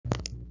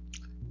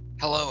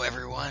Hello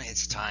everyone,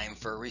 it's time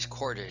for a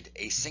recorded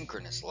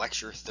asynchronous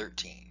lecture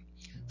 13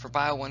 for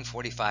Bio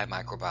 145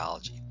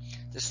 Microbiology.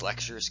 This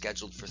lecture is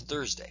scheduled for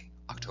Thursday,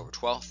 October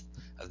 12th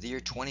of the year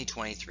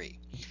 2023.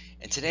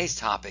 And today's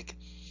topic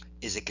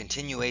is a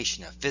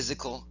continuation of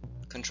physical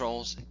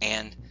controls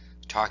and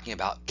talking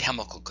about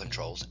chemical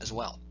controls as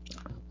well.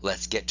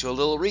 Let's get to a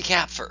little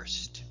recap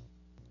first.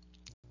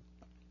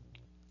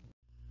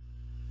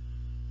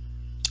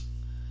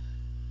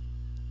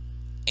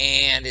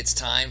 And it's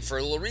time for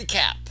a little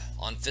recap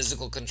on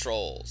physical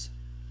controls.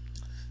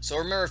 So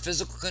remember,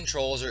 physical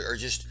controls are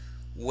just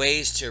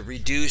ways to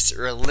reduce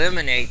or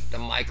eliminate the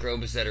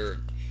microbes that are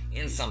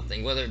in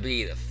something, whether it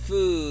be the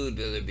food,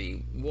 whether it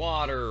be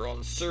water,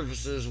 on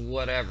surfaces,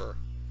 whatever.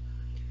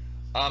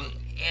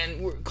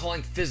 And we're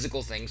calling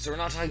physical things, so we're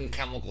not talking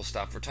chemical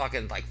stuff, we're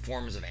talking like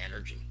forms of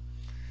energy.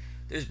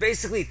 There's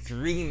basically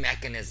three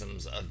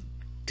mechanisms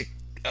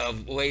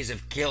of ways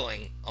of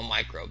killing a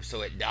microbe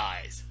so it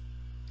dies.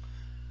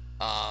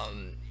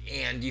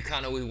 And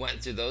we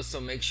went through those, so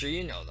make sure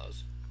you know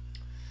those.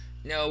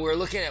 Now we're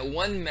looking at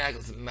one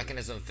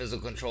mechanism of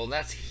physical control, and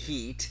that's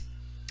heat.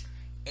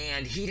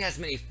 And heat has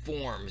many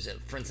forms,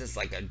 for instance,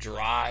 like a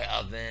dry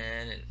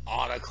oven, an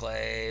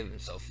autoclave, and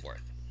so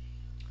forth.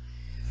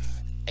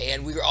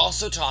 And we were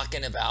also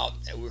talking about,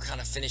 we're kind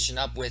of finishing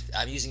up with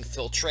using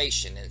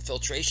filtration. And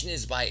filtration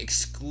is by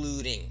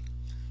excluding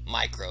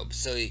microbes.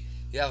 So you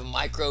have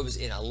microbes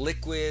in a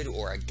liquid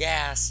or a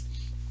gas,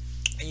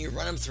 and you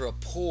run them through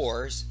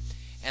pores,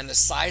 and the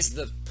size of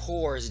the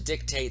pores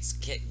dictates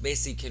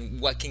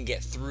what can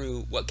get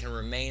through, what can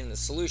remain in the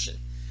solution.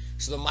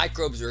 So the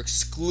microbes are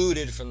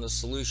excluded from the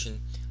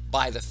solution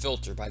by the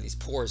filter, by these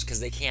pores, because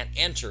they can't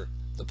enter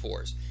the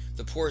pores.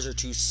 The pores are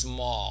too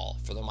small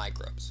for the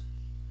microbes,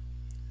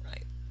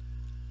 right?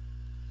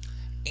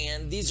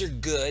 And these are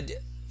good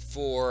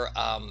for,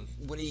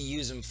 what do you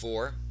use them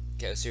for?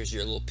 Okay, so here's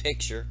your little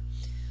picture.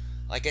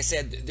 Like I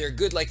said, they're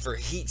good like for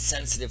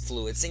heat-sensitive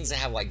fluids, things that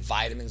have like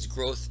vitamins,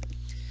 growth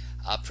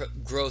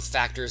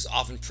factors,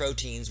 often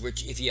proteins,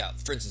 which if you,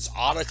 for instance,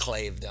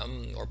 autoclaved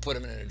them or put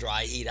them in a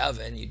dry heat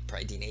oven, you'd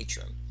probably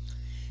denature them.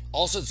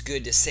 Also, it's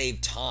good to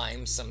save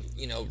time.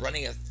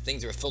 Running a thing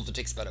through a filter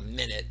takes about a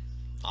minute.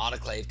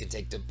 Autoclave can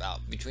take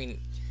about, between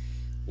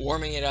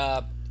warming it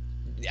up,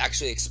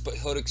 actually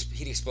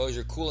heat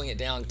exposure, cooling it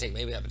down, can take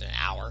maybe up to an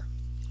hour.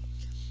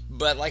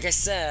 But like I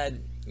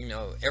said,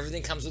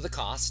 everything comes with a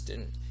cost,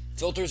 and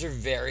filters are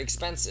very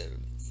expensive,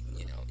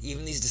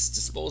 even these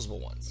disposable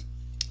ones.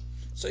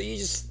 So you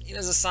just,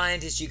 as a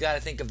scientist, you got to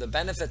think of the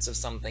benefits of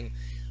something,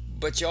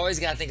 but you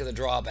always got to think of the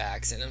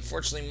drawbacks. And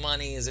unfortunately,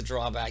 money is a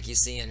drawback you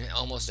see in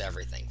almost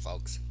everything,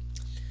 folks.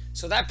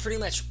 So that pretty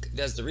much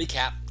does the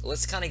recap.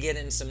 Let's kind of get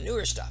into some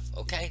newer stuff,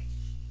 okay?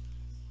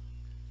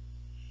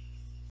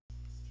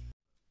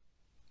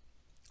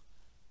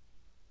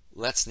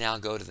 Let's now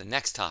go to the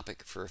next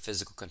topic for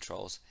physical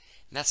controls,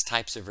 and that's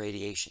types of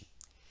radiation.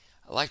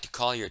 I'd like to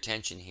call your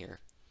attention here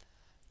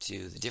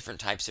to the different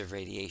types of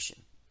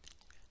radiation.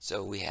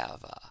 So we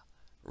have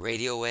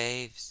radio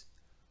waves,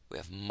 we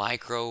have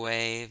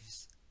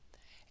microwaves,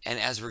 and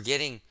as we're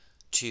getting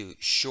to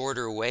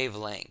shorter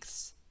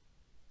wavelengths,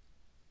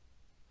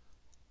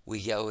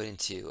 we go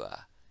into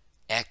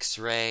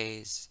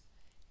X-rays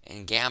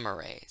and gamma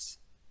rays.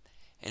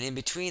 And in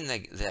between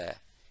the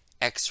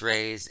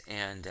X-rays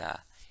and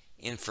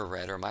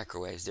infrared or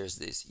microwaves, there's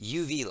this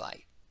UV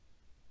light.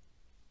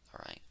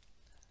 All right.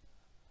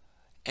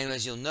 And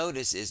as you'll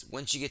notice is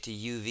once you get to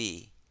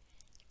UV,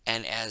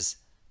 and as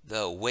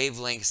the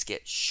wavelengths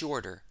get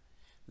shorter,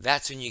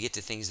 that's when you get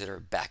to things that are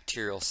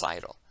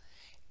bactericidal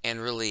and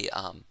really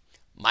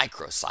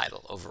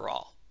microcidal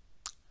overall.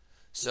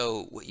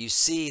 So what you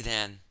see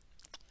then,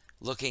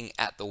 looking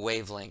at the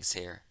wavelengths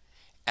here,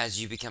 as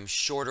you become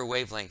shorter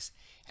wavelengths,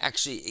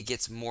 actually it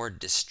gets more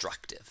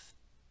destructive.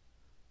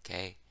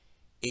 Okay?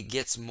 It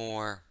gets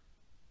more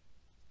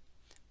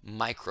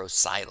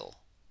microcidal.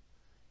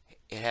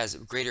 It has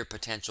greater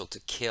potential to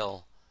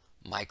kill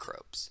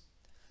microbes.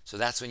 So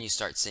that's when you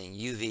start seeing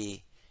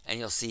UV, and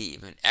you'll see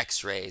even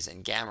X-rays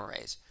and gamma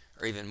rays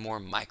are even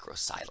more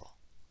microcidal.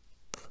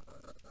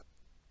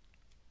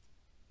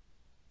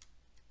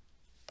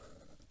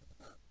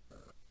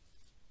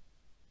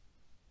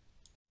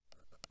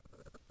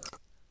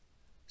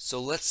 So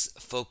let's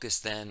focus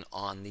then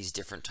on these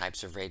different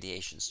types of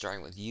radiation,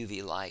 starting with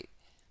UV light.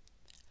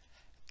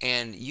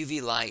 And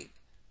UV light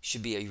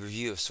should be a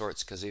review of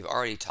sorts because we've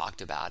already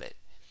talked about it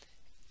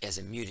as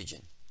a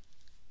mutagen.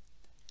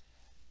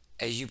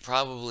 As you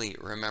probably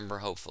remember,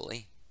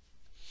 hopefully,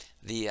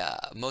 the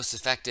most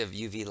effective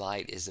UV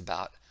light is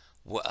about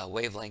a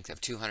wavelength of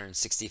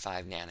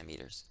 265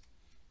 nanometers.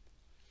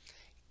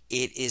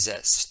 It is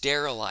a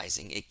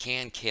sterilizing, it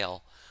can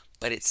kill,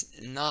 but it's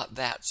not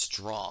that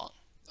strong,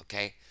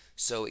 okay?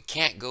 So it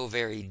can't go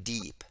very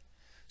deep.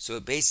 So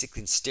it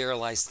basically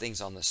sterilizes things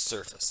on the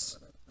surface.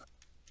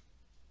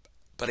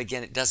 But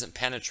again, it doesn't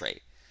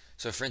penetrate.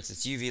 So for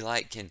instance, UV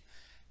light can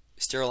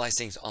sterilize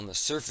things on the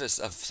surface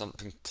of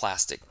something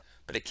plastic,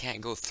 but it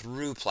can't go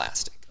through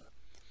plastic.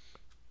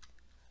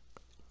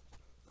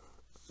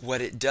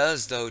 What it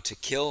does, though, to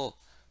kill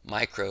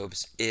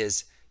microbes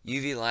is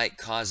UV light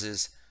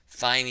causes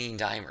thymine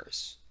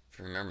dimers. If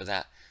you remember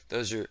that,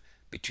 those are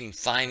between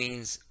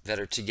thymines that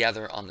are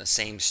together on the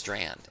same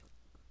strand.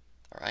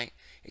 All right,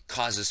 it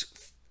causes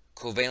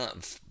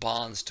covalent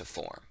bonds to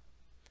form.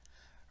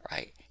 All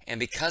right, and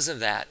because of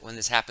that, when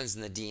this happens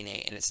in the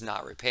DNA and it's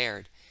not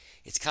repaired,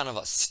 it's kind of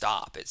a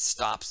stop. It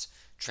stops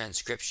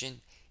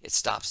transcription. It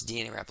stops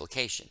DNA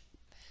replication.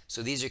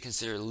 So these are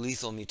considered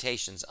lethal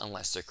mutations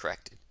unless they're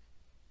corrected.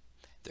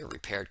 They're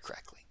repaired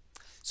correctly.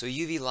 So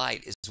UV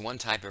light is one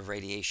type of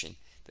radiation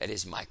that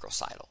is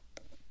microcidal.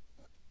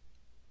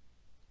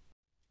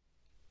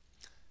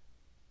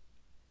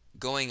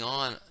 Going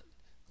on,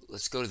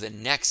 let's go to the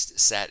next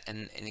set,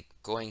 and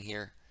going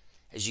here,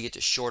 as you get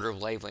to shorter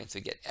wavelengths,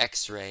 we get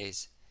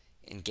X-rays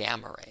and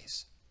gamma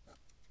rays.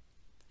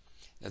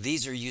 Now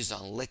these are used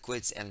on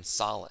liquids and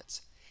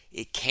solids.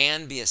 It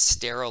can be a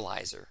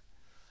sterilizer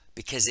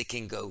because it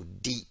can go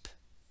deep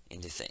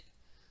into things.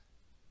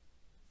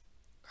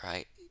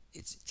 Right?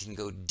 It can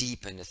go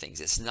deep into things.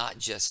 It's not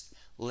just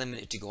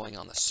limited to going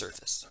on the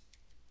surface.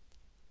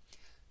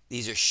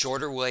 These are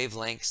shorter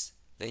wavelengths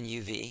than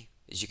UV,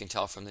 as you can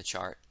tell from the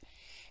chart.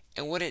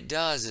 And what it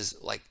does is,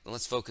 like,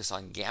 let's focus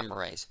on gamma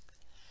rays.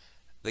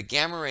 The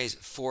gamma rays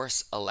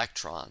force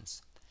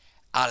electrons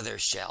out of their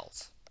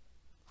shells.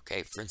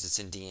 Okay, for instance,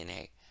 in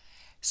DNA.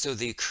 So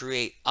they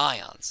create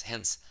ions,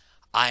 hence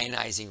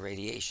ionizing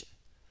radiation.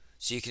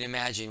 So you can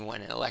imagine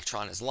when an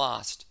electron is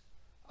lost,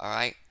 all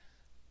right,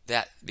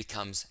 that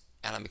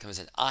atom becomes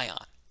an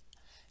ion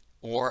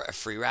or a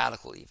free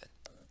radical even.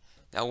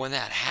 Now when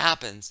that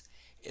happens,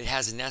 it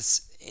has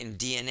in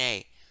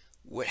DNA,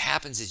 what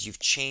happens is you've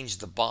changed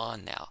the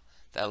bond now.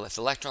 That if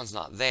the electron's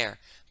not there,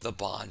 the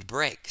bond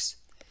breaks.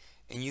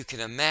 And you can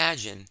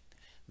imagine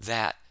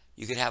that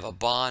you could have a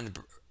bond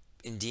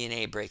in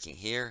DNA breaking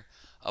here,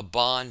 a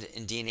bond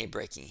in DNA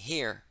breaking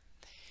here,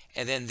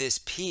 and then this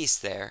piece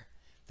there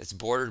that's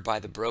bordered by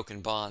the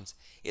broken bonds,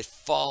 it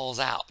falls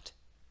out.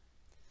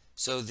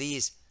 So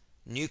these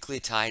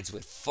nucleotides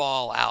would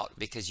fall out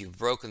because you've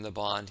broken the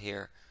bond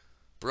here,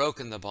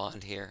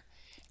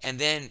 and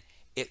then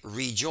it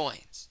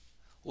rejoins.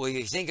 Well, if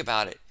you think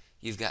about it,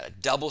 you've got a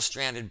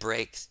double-stranded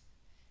break,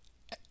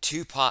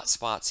 two pot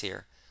spots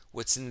here.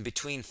 What's in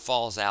between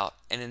falls out,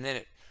 and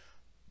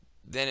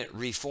then it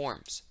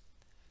reforms.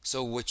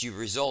 So what you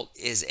result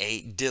is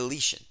a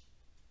deletion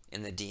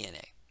in the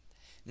DNA.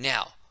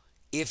 Now,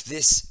 if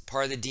this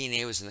part of the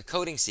DNA was in the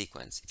coding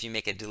sequence, if you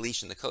make a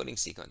deletion in the coding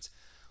sequence,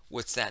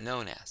 what's that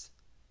known as?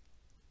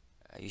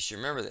 You should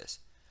remember this.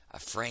 A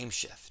frame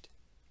shift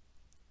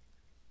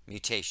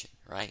mutation,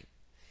 right?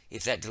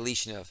 If that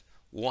deletion of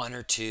 1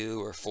 or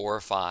 2 or 4 or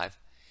 5,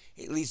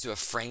 it leads to a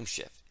frame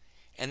shift.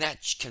 And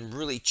that can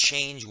really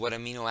change what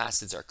amino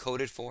acids are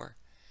coded for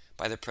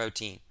by the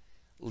protein,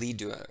 lead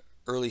to an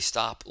early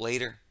stop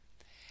later.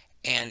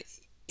 And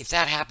if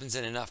that happens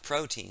in enough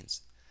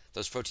proteins,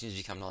 those proteins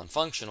become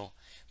non-functional,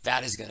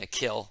 that is going to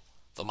kill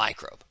the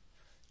microbe.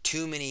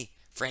 Too many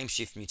frame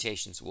shift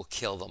mutations will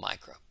kill the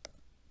microbe.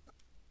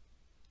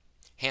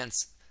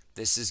 Hence,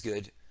 this is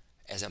good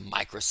as a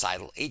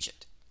microcidal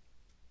agent.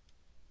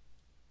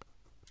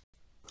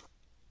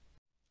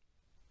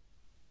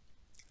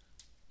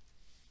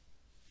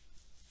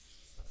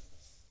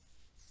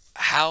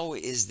 How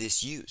is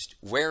this used?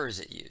 Where is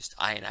it used?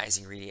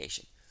 Ionizing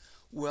radiation.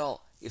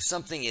 Well, if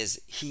something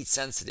is heat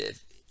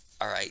sensitive,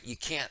 all right, you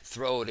can't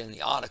throw it in the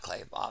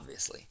autoclave,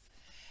 obviously.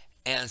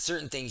 And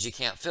certain things you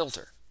can't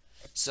filter.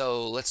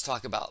 So let's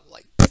talk about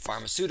like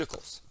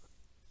pharmaceuticals,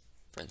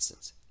 for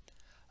instance.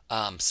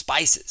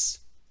 Spices,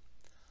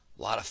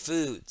 a lot of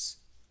foods,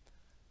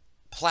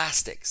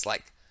 plastics,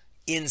 like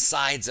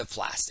insides of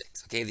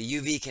plastics. Okay, the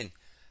UV can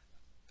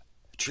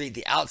treat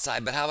the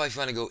outside, but how about if you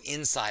want to go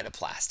inside a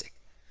plastic?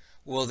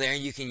 Well, there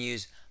you can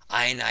use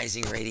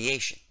ionizing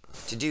radiation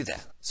to do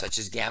that, such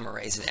as gamma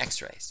rays and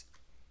X-rays.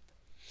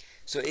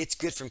 So it's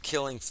good from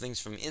killing things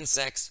from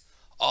insects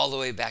all the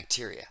way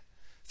bacteria.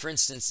 For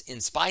instance,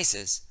 in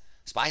spices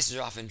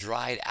are often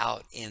dried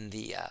out in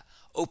the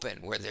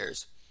open where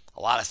there's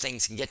a lot of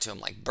things can get to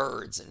them, like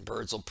birds, and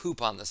birds will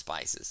poop on the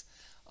spices.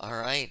 All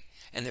right?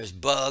 And there's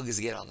bugs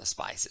get on the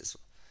spices.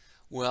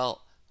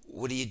 Well,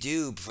 what do you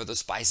do before those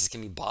spices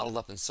can be bottled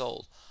up and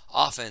sold?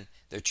 Often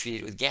they're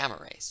treated with gamma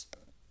rays.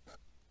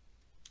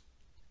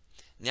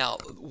 Now,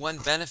 one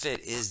benefit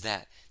is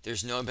that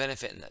there's no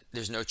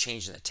there's no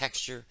change in the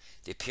texture,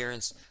 the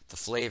appearance, the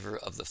flavor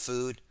of the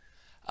food.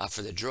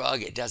 For the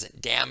drug, it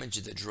doesn't damage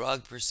the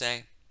drug per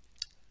se.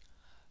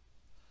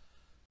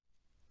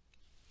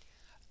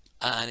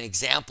 An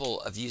example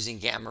of using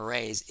gamma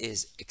rays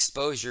is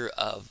exposure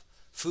of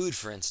food,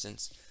 for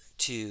instance,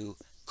 to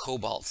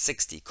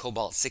cobalt-60.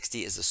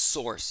 Cobalt-60 is a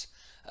source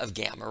of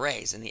gamma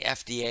rays, and the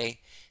FDA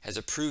has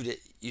approved it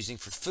using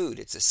for food.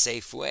 It's a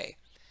safe way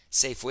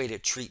to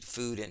treat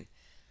food and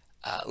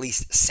at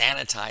least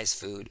sanitize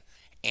food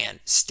and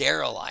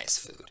sterilize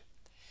food.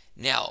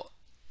 Now,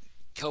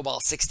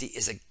 cobalt-60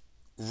 is a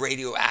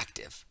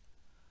radioactive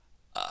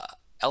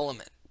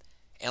element,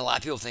 and a lot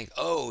of people think,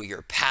 oh,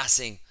 you're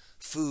passing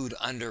food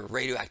under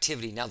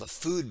radioactivity, now the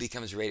food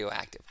becomes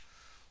radioactive.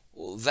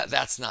 Well,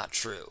 that's not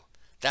true.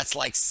 That's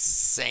like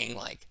saying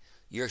like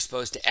you're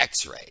exposed to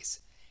X-rays,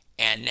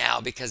 and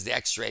now because the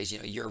X-rays,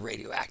 you're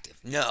radioactive.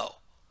 No,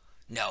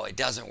 it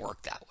doesn't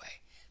work that way.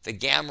 The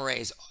gamma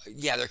rays,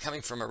 yeah, they're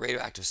coming from a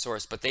radioactive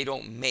source, but they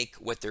don't make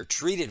what they're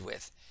treated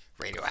with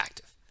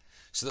radioactive.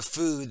 So the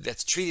food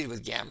that's treated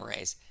with gamma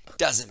rays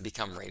doesn't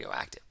become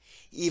radioactive,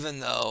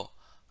 even though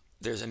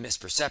there's a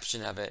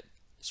misperception of it,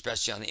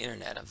 especially on the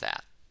internet, of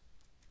that.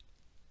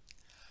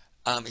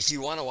 If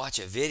you want to watch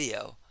a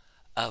video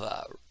of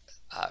a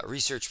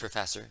research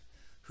professor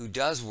who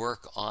does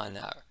work on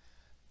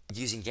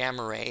using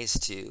gamma rays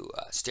to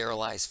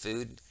sterilize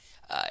food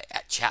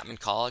at Chapman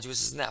College, which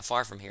isn't that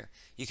far from here,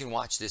 you can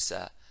watch this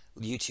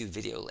YouTube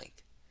video link.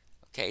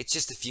 Okay, it's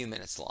just a few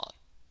minutes long.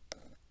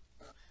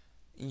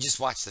 You just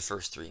watch the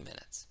first 3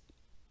 minutes.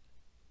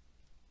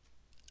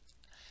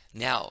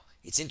 Now,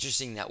 it's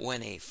interesting that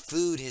when a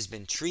food has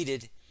been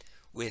treated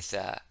with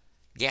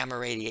gamma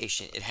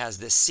radiation, it has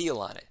this seal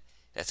on it.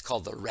 That's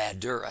called the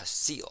Radura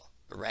seal.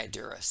 The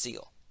Radura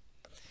seal.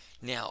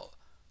 Now,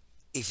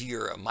 if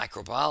you're a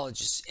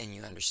microbiologist and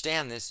you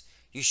understand this,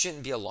 you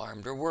shouldn't be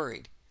alarmed or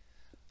worried.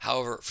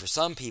 However, for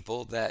some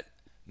people that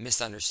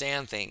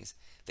misunderstand things,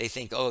 they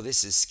think, oh,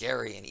 this is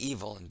scary and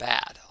evil and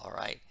bad, all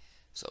right?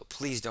 So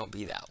please don't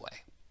be that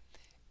way.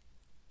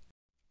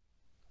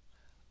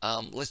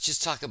 Let's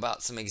just talk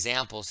about some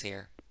examples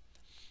here.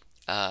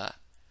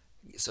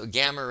 So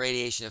gamma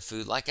radiation of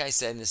food, like I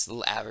said in this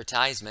little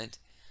advertisement,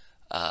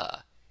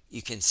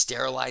 you can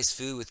sterilize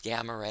food with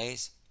gamma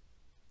rays,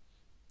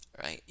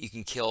 right? You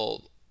can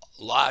kill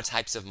a lot of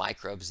types of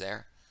microbes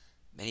there,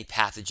 many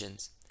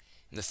pathogens.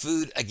 And the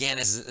food, again,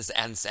 as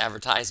this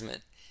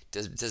advertisement,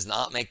 does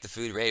not make the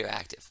food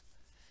radioactive.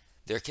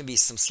 There can be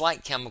some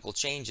slight chemical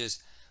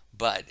changes,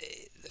 but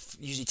it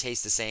usually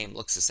tastes the same,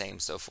 looks the same,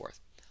 so forth.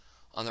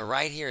 On the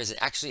right here is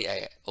actually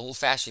an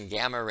old-fashioned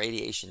gamma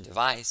radiation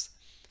device.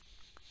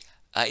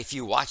 If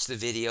you watch the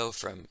video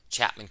from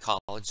Chapman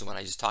College, the one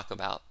I just talked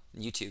about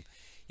on YouTube,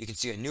 you can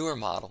see a newer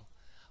model.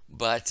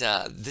 But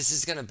this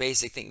is going to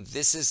basic thing.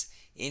 This is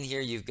in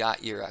here. You've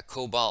got your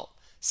cobalt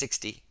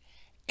 60,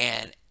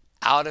 and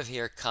out of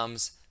here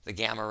comes the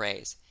gamma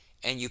rays.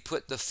 And you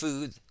put the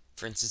food,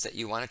 for instance, that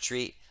you want to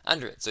treat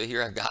under it. So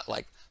here I've got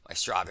like my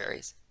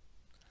strawberries,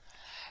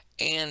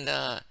 and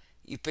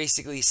you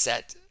basically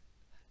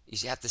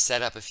you have to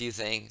set up a few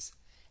things,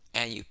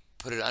 and you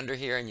put it under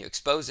here and you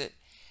expose it,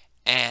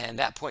 and at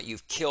that point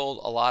you've killed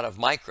a lot of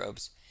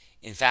microbes.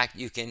 In fact,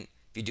 you can,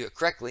 if you do it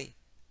correctly,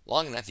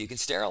 long enough, you can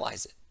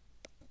sterilize it.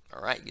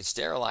 All right, you can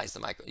sterilize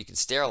the you can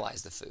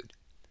sterilize the food.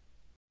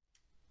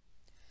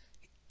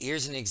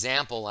 Here's an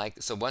example,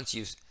 so once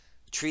you've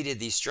treated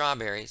these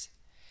strawberries,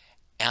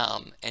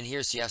 and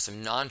here's you have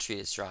some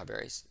non-treated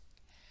strawberries,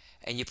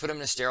 and you put them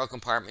in a sterile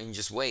compartment and you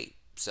just wait.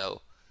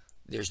 So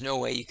there's no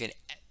way you can,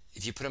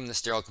 if you put them in the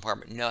sterile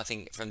compartment,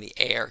 nothing from the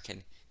air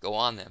can go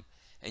on them.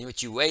 And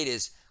what you wait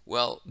is,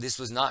 well, this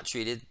was not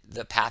treated.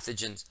 The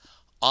pathogens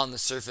on the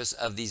surface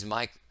of these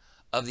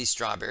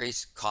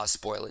strawberries cause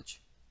spoilage.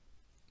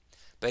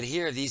 But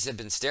here, these have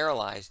been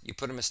sterilized. You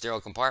put them in a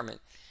sterile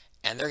compartment,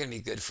 and they're going to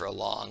be good for a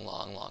long,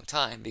 long, long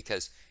time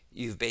because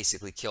you've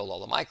basically killed all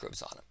the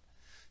microbes on them.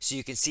 So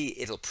you can see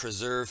it'll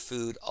preserve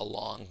food a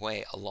long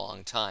way, a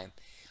long time.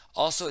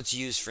 Also, it's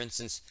used, for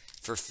instance,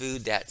 for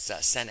food that's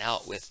sent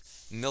out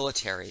with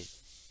military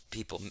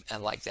people,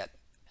 and like that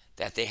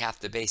they have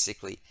to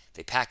basically,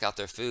 they pack out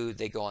their food,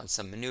 they go on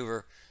some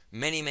maneuver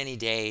many, many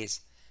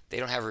days. They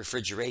don't have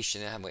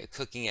refrigeration, they don't have a way of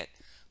cooking it,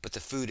 but the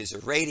food is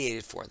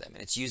irradiated for them,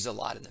 and it's used a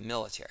lot in the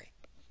military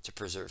to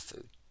preserve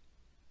food.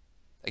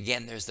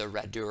 Again, there's the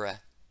Radura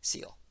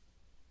seal.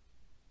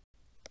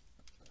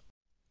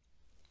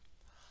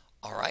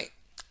 All right,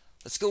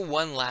 let's go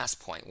one last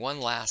point, one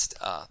last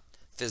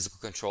physical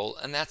control,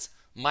 and that's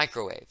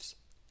microwaves.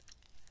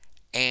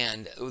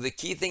 And the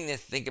key thing to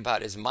think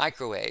about is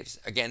microwaves.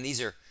 Again, these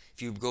are,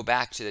 if you go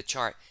back to the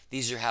chart,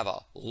 these have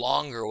a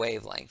longer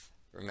wavelength,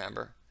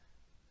 remember?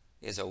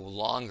 There's a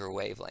longer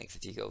wavelength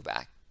if you go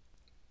back,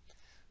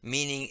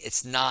 meaning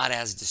it's not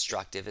as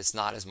destructive, it's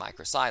not as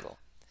microcidal.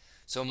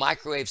 So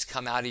microwaves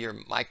come out of your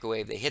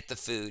microwave, they hit the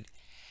food,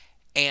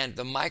 and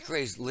the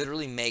microwaves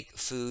literally make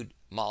food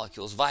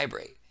molecules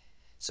vibrate.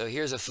 So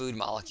here's a food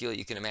molecule,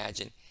 you can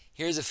imagine.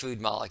 Here's a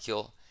food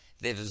molecule.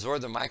 They've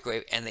absorbed the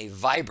microwave and they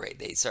vibrate.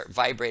 They start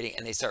vibrating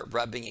and they start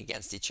rubbing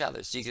against each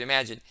other. So you can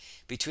imagine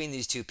between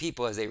these two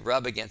people, as they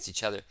rub against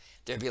each other,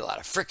 there'd be a lot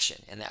of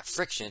friction. And that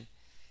friction,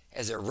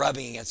 as they're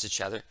rubbing against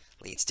each other,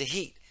 leads to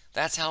heat.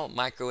 That's how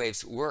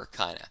microwaves work,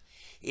 kind of.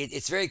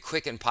 It's very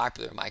quick and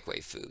popular,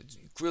 microwave food.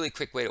 Really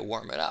quick way to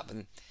warm it up.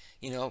 And,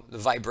 the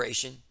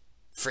vibration,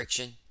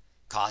 friction,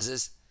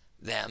 causes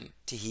them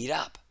to heat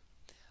up.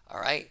 All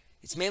right?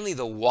 It's mainly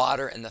the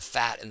water and the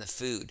fat in the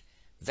food.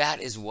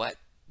 That is what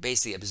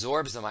basically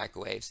absorbs the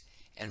microwaves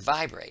and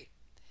vibrate.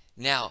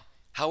 Now,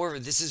 however,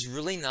 this is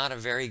really not a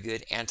very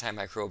good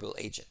antimicrobial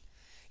agent.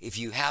 If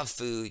you have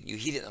food, you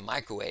heat it in the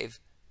microwave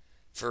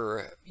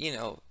for,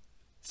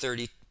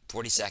 30,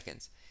 40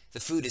 seconds, the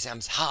food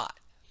becomes hot.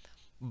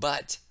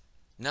 But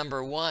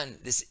number one,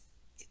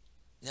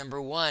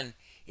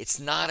 it's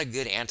not a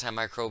good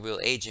antimicrobial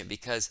agent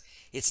because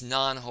it's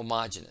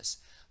non-homogeneous.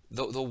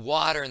 The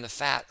water and the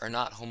fat are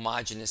not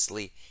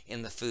homogeneously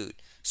in the food.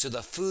 So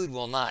the food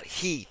will not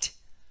heat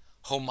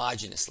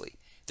homogeneously.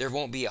 There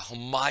won't be a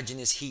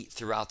homogeneous heat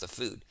throughout the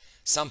food.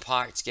 Some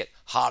parts get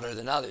hotter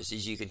than others,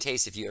 as you can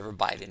taste if you ever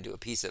bite into a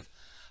piece of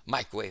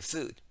microwave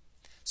food.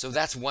 So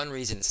that's one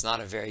reason it's not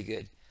a very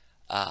good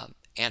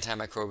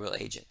antimicrobial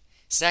agent.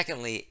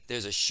 Secondly,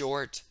 there's a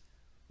short,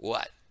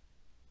 what?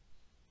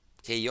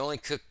 Okay, you only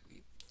cook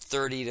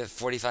 30 to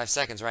 45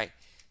 seconds, right?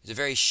 There's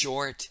a very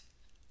short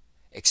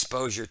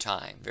exposure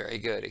time. Very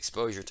good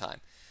exposure time.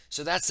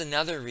 So that's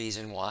another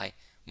reason why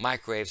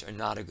microwaves are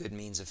not a good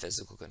means of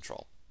physical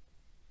control.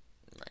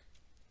 Right?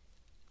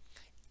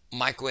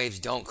 Microwaves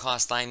don't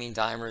cause thymine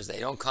dimers. They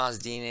don't cause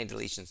DNA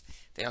deletions.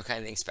 They don't cause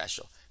anything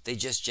special. They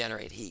just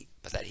generate heat,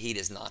 but that heat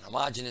is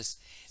non-homogeneous.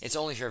 It's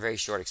only for a very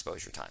short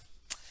exposure time.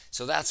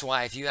 So that's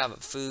why if you have a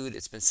food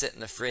that's been sitting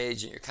in the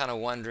fridge and you're kind of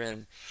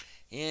wondering,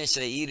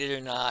 should I eat it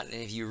or not? And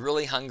if you're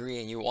really hungry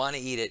and you want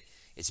to eat it,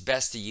 it's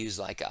best to use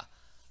like a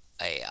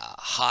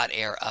hot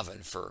air oven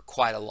for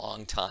quite a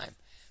long time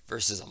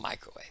versus a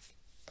microwave,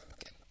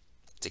 okay,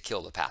 to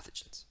kill the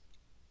pathogens.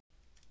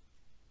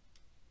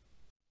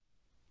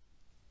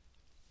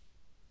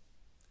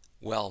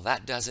 Well,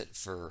 that does it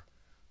for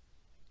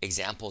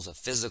examples of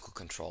physical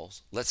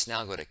controls. Let's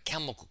now go to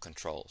chemical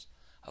controls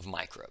of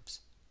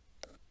microbes.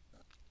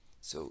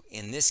 So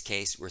in this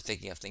case, we're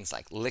thinking of things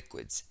like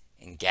liquids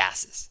and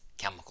gases,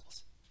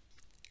 chemicals.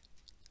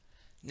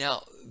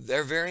 Now,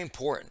 they're very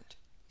important.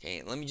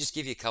 Okay, let me just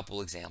give you a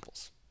couple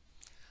examples.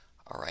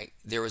 All right,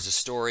 there was a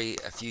story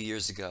a few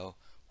years ago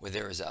where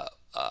there was a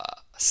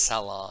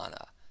salon,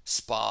 a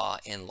spa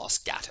in Los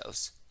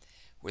Gatos,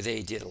 where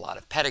they did a lot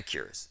of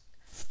pedicures.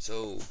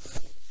 So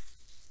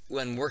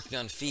when working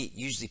on feet,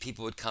 usually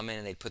people would come in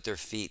and they'd put their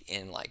feet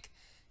in like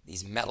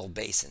these metal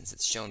basins.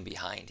 It's shown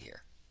behind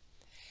here.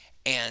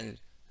 And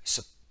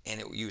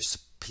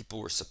people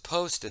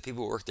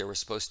who worked there were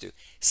supposed to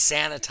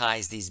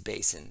sanitize these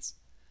basins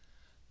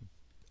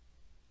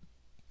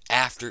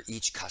after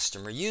each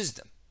customer used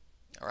them.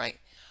 All right.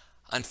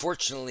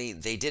 Unfortunately,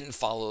 they didn't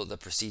follow the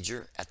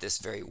procedure at this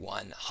very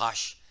one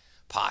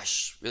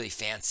posh, really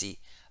fancy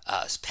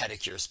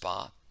pedicure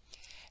spa.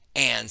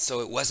 And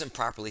so it wasn't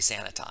properly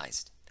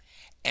sanitized.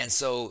 And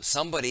so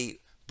somebody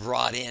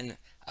brought in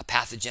a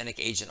pathogenic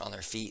agent on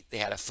their feet. They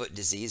had a foot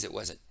disease. It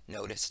wasn't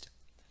noticed.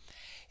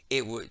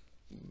 It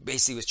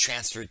basically was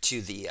transferred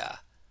to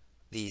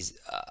these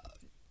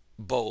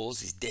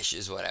bowls, these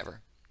dishes, whatever.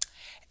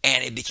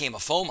 And it became a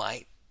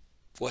fomite.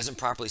 Wasn't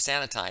properly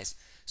sanitized.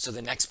 So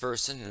the next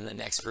person and the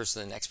next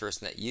person and the next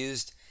person that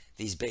used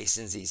these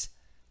basins, these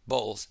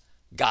bowls,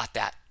 got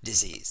that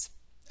disease.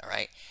 All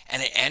right.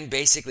 And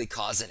basically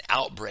caused an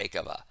outbreak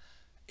of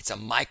it's a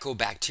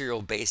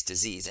mycobacterial based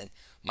disease. And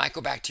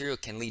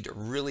mycobacterial can lead to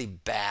really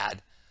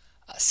bad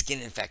skin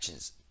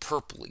infections,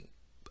 purpley,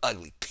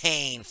 ugly,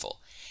 painful.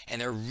 And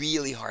they're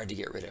really hard to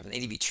get rid of. And they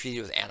need to be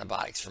treated with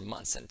antibiotics for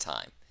months at a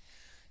time.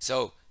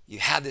 So you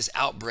had this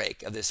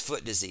outbreak of this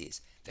foot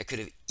disease that could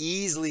have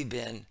easily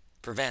been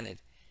prevented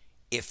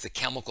if the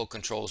chemical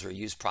controls were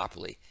used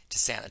properly to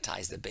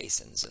sanitize the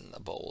basins and the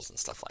bowls and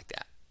stuff like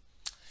that.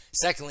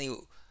 Secondly,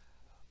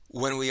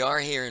 when we are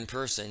here in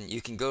person,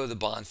 you can go to the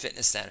Bond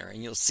Fitness Center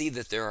and you'll see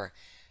that there are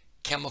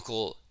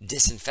chemical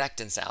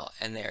disinfectants out,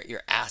 and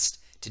you're asked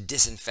to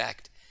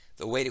disinfect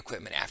the weight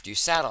equipment after you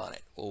sat on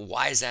it. Well,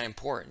 why is that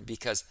important?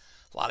 Because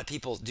a lot of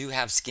people do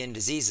have skin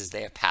diseases.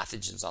 They have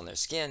pathogens on their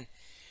skin.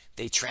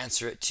 They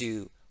transfer it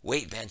to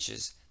weight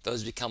benches.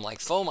 Those become like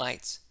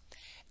fomites.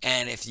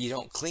 And if you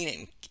don't clean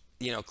it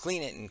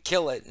and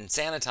kill it and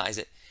sanitize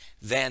it,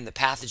 then the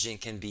pathogen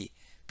can be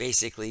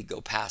basically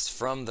go past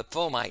from the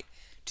fomite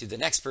to the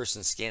next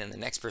person's skin, and the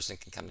next person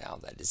can come down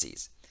with that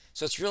disease.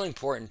 So it's really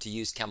important to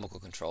use chemical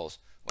controls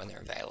when they're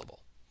available.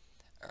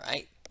 All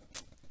right?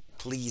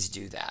 Please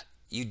do that.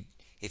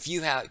 If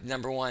you have,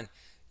 number one,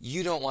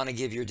 you don't want to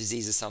give your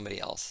disease to somebody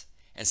else.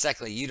 And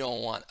secondly, you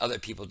don't want other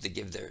people to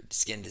give their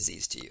skin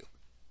disease to you.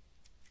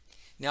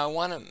 Now, I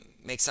want to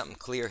make something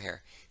clear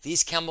here.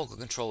 These chemical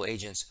control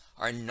agents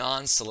are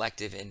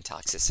non-selective in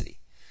toxicity,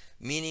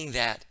 meaning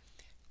that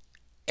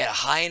at a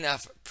high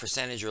enough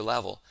percentage or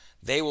level,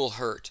 they will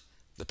hurt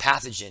the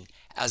pathogen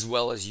as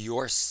well as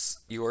your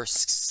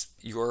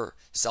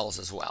cells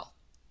as well.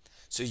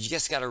 So you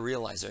just got to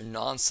realize they're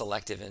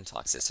non-selective in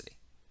toxicity.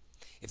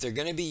 If they're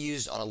going to be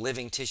used on a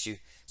living tissue,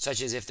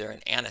 such as if they're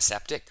an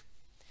antiseptic,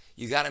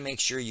 you got to make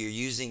sure you're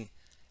using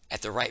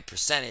at the right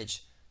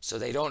percentage so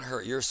they don't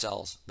hurt your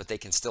cells, but they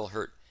can still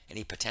hurt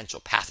any potential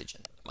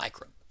pathogen,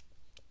 microbe.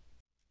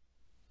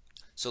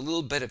 So a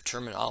little bit of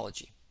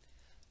terminology.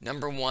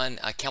 Number one,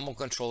 chemical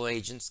control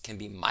agents can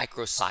be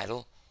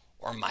microcidal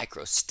or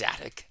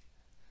microstatic.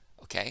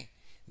 Okay,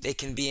 they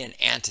can be an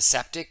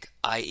antiseptic,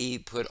 i.e.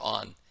 put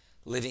on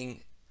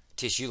living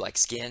tissue like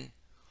skin,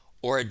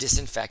 or a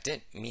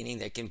disinfectant, meaning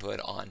they can put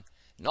on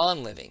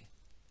non-living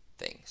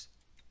things.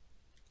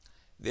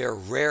 They're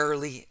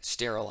rarely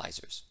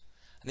sterilizers.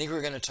 I think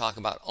we're going to talk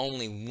about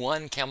only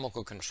one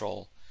chemical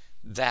control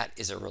that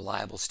is a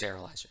reliable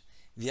sterilizer.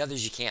 The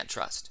others you can't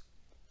trust.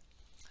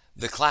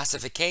 The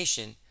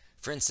classification,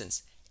 for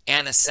instance,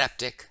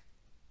 antiseptic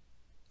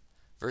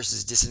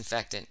versus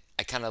disinfectant,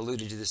 I kind of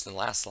alluded to this in the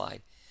last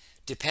slide,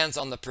 depends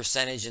on the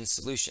percentage in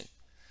solution.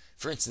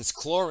 For instance,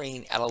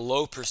 chlorine at a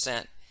low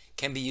percent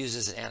can be used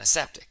as an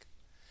antiseptic,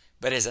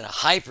 but as a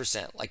high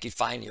percent, like you'd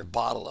find in your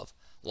bottle of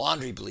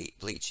laundry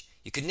bleach,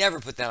 you could never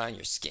put that on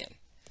your skin.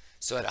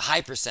 So at a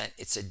high percent,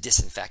 it's a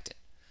disinfectant.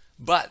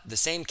 But the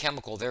same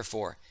chemical,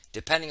 therefore,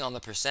 depending on the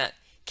percent,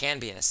 can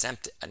be an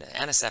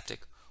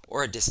antiseptic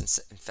or a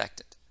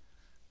disinfectant.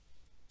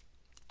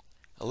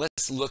 Now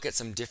let's look at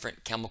some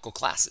different chemical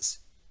classes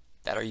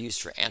that are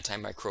used for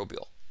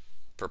antimicrobial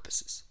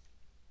purposes.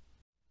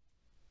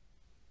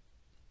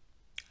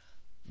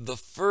 The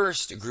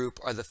first group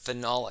are the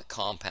phenolic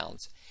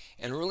compounds,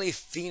 and really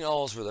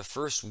phenols were the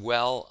first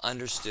well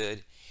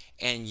understood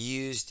and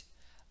used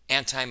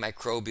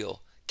antimicrobial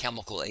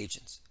chemical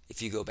agents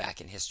if you go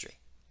back in history.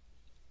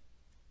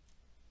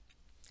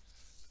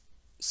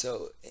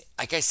 So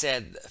like I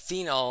said,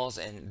 phenols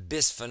and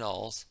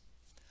bisphenols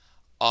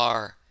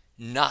are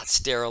not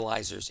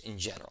sterilizers in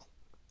general,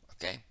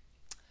 okay?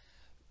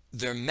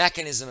 Their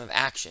mechanism of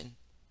action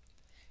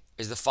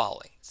is the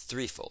following. It's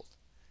threefold.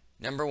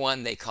 Number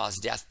one, they cause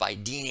death by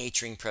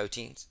denaturing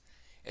proteins,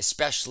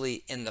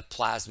 especially in the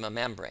plasma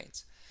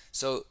membranes.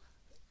 So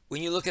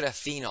when you look at a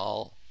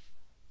phenol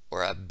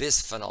or a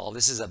bisphenol,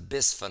 this is a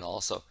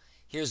bisphenol. So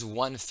here's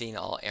one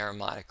phenol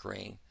aromatic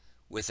ring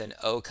with an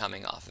O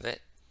coming off of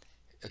it.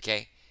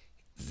 Okay,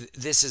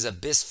 this is a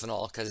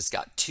bisphenol because it's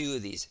got two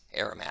of these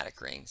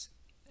aromatic rings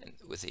and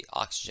with the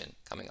oxygen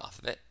coming off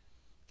of it.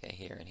 Okay,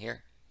 here and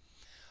here.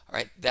 All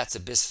right, that's a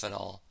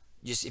bisphenol.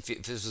 Just if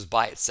this was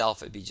by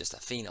itself, it'd be just a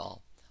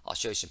phenol. I'll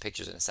show you some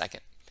pictures in a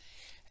second.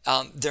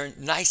 They're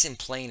nice and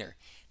planar.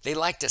 They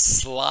like to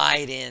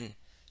slide in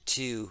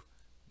to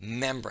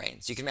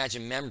membranes. You can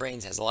imagine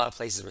membranes has a lot of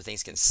places where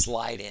things can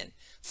slide in.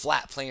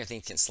 Flat planar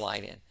things can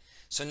slide in.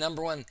 So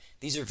number one,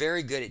 these are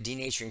very good at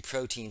denaturing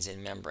proteins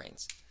in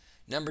membranes.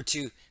 Number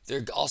two,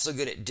 they're also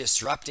good at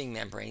disrupting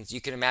membranes. You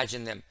can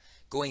imagine them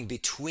going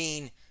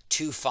between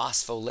two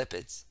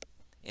phospholipids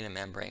in a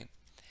membrane.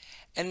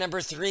 And number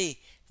three,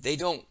 they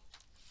don't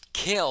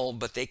kill,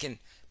 but they can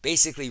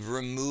basically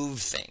remove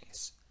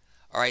things.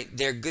 All right,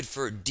 they're good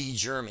for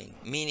degerming,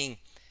 meaning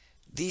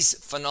these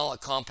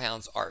phenolic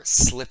compounds are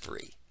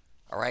slippery.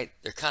 All right,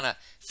 they're kind of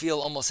feel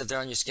almost, if they're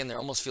on your skin, they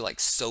almost feel like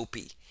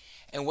soapy.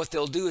 And what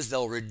they'll do is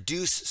they'll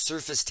reduce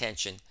surface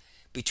tension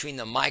between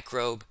the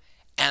microbe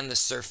and the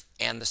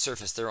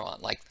surface they're on,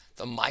 like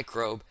the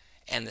microbe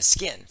and the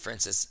skin, for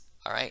instance.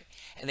 All right,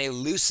 and they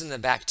loosen the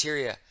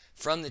bacteria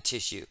from the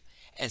tissue,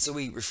 and so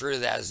we refer to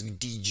that as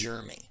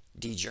degerming.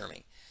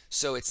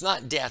 So it's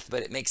not death,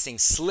 but it makes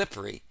things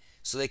slippery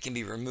so they can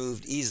be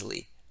removed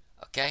easily.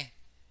 Okay.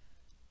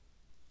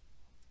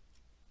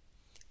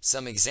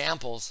 Some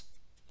examples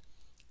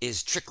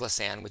is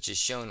triclosan, which is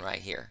shown right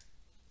here.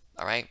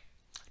 All right.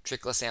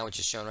 Triclosan, which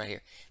is shown right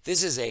here.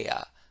 This is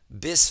a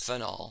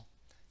bisphenol.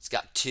 It's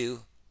got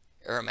two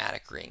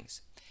aromatic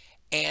rings,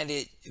 and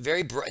it's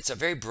a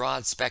very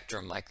broad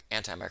spectrum, like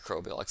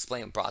antimicrobial. I'll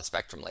explain what broad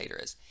spectrum later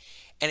is.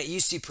 And it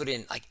used to be put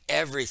in like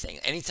everything.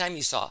 Anytime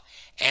you saw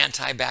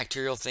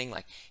antibacterial thing,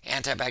 like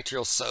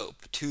antibacterial soap,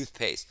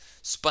 toothpaste,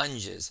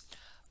 sponges,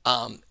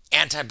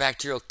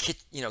 antibacterial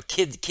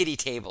kitty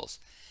tables,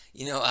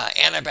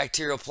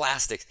 antibacterial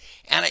plastics,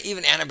 and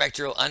even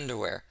antibacterial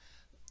underwear.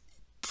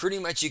 Pretty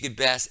much you could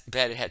bet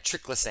it had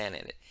triclosan in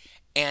it.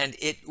 And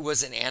it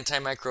was an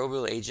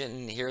antimicrobial agent,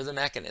 and here are the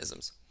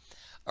mechanisms.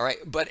 All right,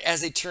 but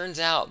as it turns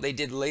out, they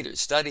did later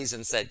studies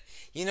and said,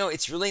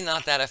 it's really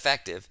not that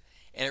effective,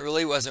 and it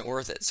really wasn't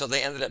worth it. So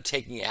they ended up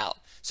taking it out.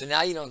 So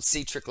now you don't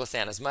see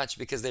triclosan as much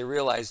because they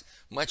realized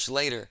much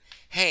later,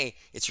 hey,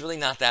 it's really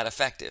not that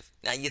effective.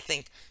 Now you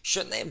think,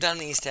 shouldn't they have done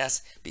these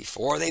tests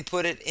before they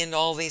put it into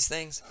all these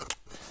things?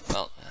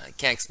 Well, I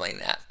can't explain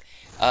that.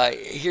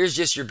 Here's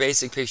just your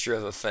basic picture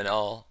of a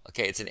phenol.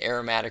 Okay, it's an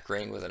aromatic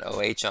ring with an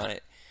OH on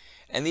it.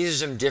 And these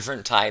are some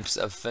different types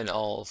of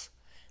phenols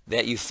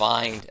that you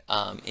find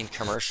in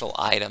commercial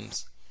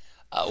items.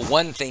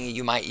 One thing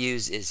you might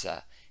use is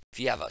if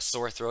you have a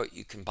sore throat,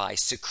 you can buy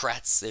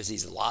Sucrets. There's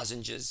these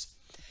lozenges,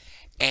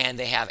 and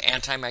they have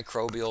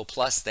antimicrobial,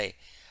 plus they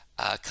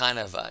kind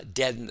of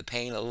deaden the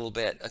pain a little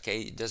bit.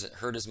 Okay, it doesn't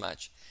hurt as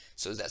much.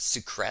 So that's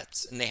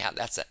Sucrets, and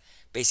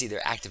basically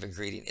their active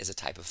ingredient is a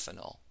type of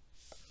phenol.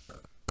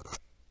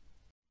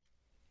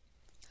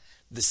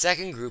 The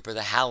second group are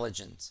the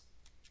halogens.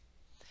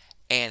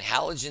 And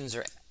halogens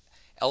are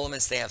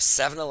elements, they have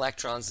 7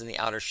 electrons in the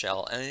outer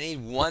shell, and they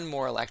need 1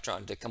 more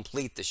electron to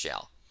complete the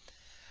shell.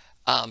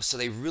 So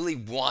they really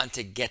want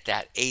to get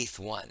that 8th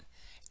one.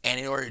 And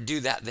in order to do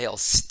that, they'll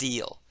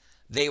steal.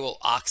 They will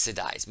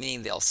oxidize,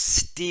 meaning they'll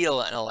steal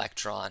an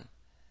electron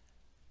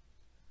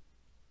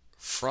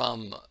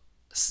from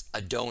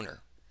a donor.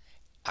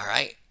 All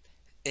right?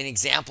 An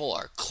example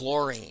are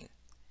chlorine,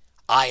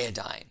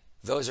 iodine.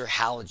 Those are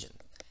halogen.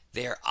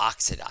 They are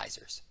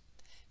oxidizers.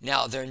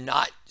 Now, they're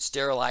not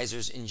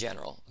sterilizers in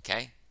general,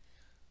 okay?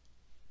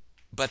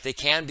 But they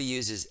can be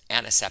used as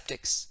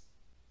antiseptics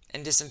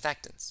and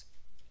disinfectants.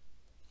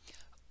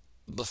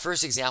 The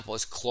first example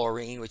is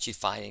chlorine, which you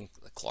find in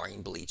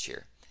chlorine bleach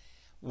here.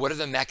 What are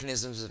the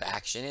mechanisms of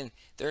action? And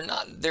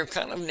they're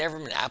kind of never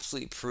been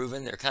absolutely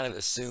proven. They're kind of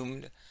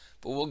assumed,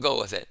 but we'll go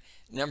with it.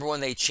 Number one,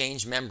 they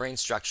change membrane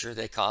structure.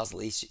 They cause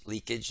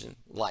leakage and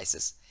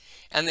lysis.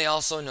 And they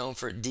also are known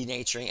for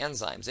denaturing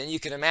enzymes. And you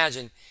can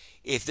imagine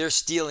if they're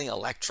stealing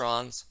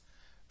electrons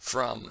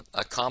from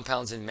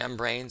compounds in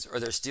membranes, or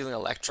they're stealing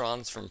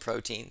electrons from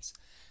proteins,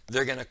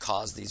 they're going to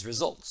cause these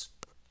results.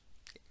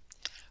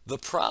 The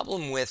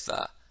problem with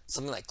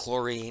something like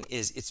chlorine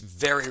is it's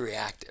very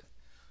reactive.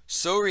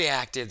 So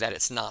reactive that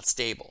it's not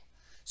stable.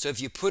 So if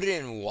you put it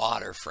in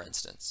water, for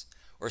instance,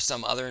 or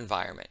some other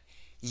environment,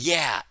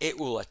 yeah, it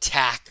will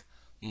attack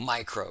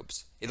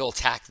microbes. It'll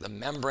attack the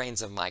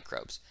membranes of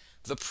microbes,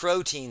 the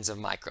proteins of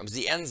microbes,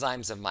 the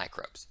enzymes of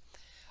microbes.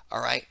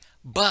 All right?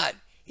 But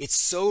it's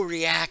so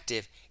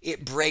reactive,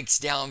 it breaks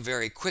down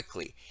very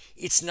quickly.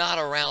 It's not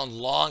around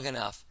long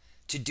enough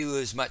to do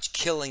as much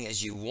killing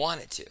as you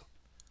want it to.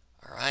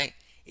 All right?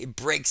 It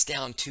breaks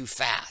down too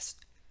fast.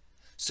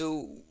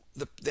 So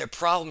the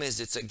problem is,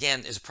 it's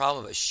a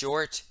problem of a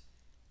short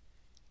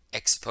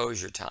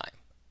exposure time.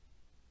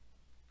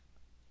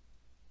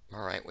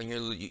 All right, when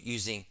you're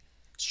using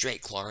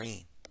straight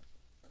chlorine.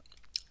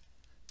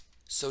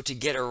 So to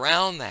get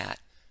around that,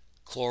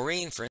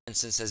 chlorine, for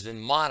instance, has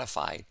been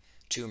modified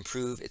to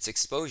improve its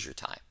exposure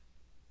time.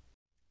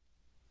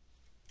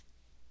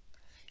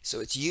 So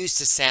it's used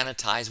to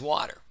sanitize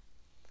water.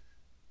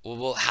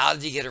 Well, how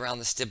did you get around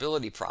the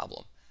stability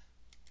problem?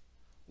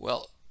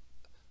 Well,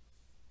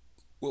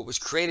 what was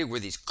created were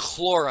these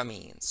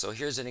chloramines. So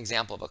here's an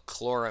example of a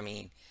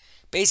chloramine.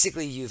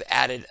 Basically, you've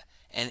added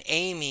an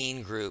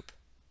amine group,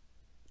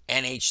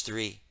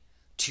 NH3,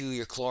 to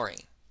your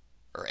chlorine,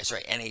 or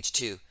sorry,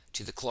 NH2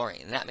 to the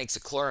chlorine, and that makes a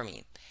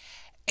chloramine.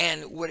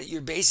 And what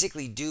you're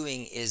basically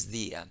doing is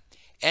the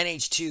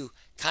NH2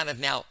 kind of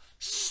now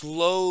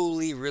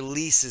slowly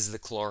releases the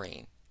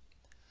chlorine.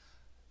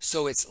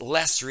 So it's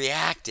less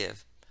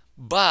reactive,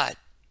 but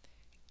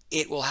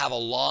it will have a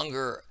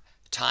longer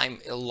time,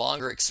 a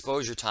longer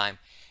exposure time.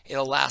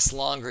 It'll last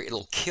longer.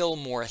 It'll kill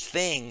more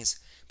things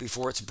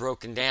before it's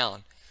broken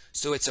down.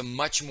 So it's a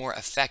much more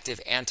effective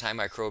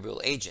antimicrobial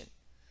agent.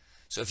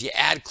 So if you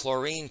add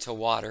chlorine to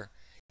water,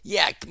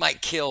 yeah, it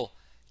might kill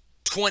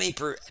 20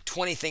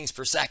 things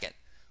per second,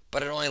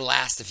 but it only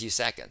lasts a few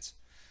seconds.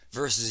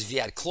 Versus if you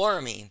add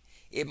chloramine,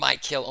 it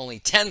might kill only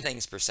 10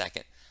 things per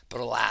second, but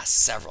it'll last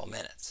several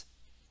minutes.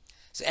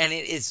 So, and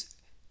it is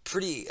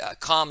pretty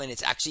common.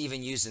 It's actually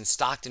even used in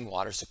Stockton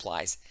water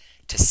supplies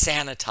to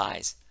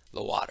sanitize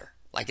the water.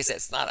 Like I said,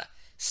 it's not a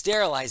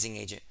sterilizing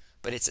agent,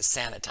 but it's a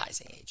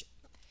sanitizing agent.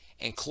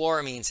 And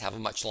chloramines have a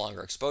much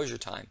longer exposure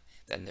time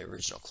than the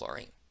original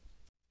chlorine.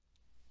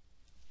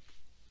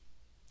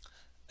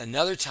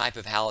 Another type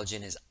of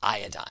halogen is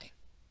iodine.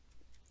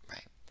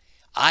 Right?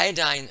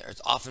 Iodine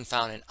is often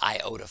found in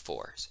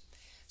iodophores.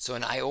 So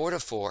an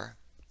iodophore,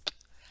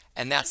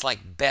 and that's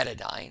like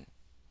betadine,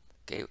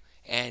 okay?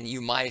 And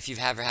you might, if you've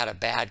ever had a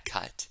bad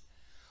cut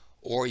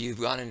or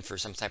you've gone in for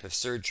some type of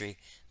surgery,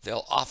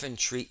 they'll often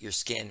treat your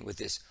skin with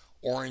this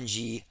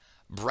orangey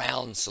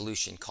brown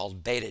solution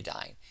called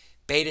betadine.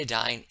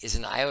 Betadine is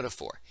an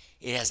iodophore.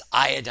 It has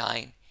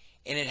iodine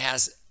and it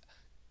has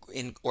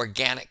in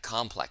organic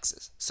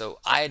complexes. So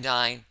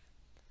iodine,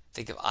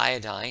 think of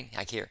iodine,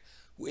 like here,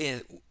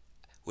 within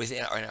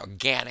an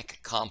organic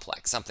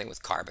complex, something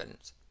with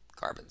carbons,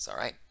 all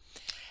right?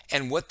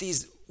 And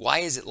why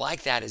is it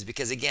like that is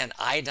because, again,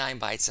 iodine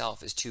by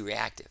itself is too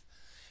reactive.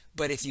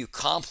 But if you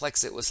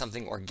complex it with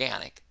something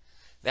organic,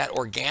 that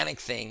organic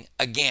thing,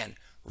 again,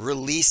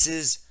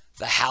 releases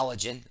the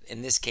halogen,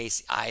 in this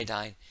case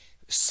iodine,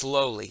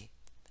 slowly.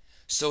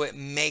 So it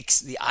makes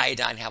the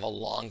iodine have a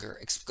longer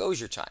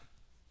exposure time.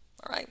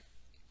 All right.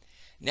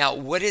 Now,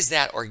 what is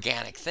that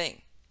organic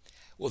thing?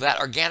 Well, that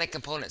organic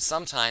component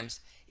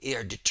sometimes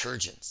are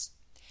detergents.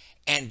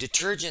 And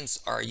detergents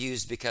are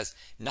used because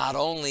not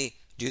only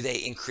do they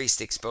increase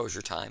the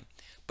exposure time,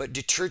 but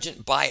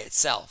detergent by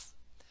itself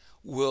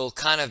will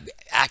kind of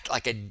act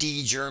like a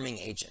de-germing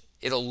agent.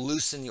 It'll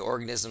loosen the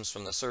organisms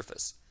from the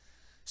surface.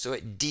 So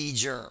it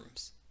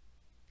de-germs.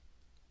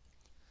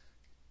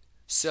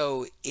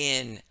 So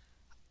in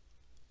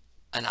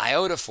an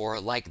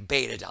iodophore like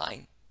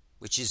betadine,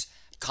 which is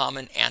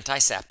common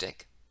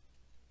antiseptic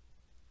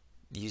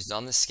used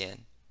on the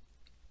skin,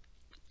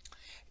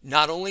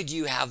 not only do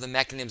you have the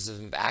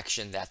mechanism of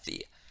action that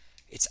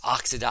it's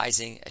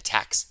oxidizing,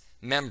 attacks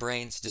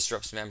membranes,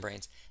 disrupts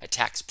membranes,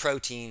 attacks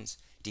proteins,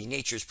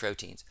 denatures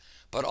proteins,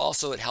 but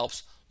also it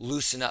helps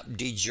loosen up,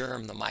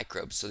 de-germ the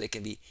microbes so they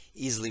can be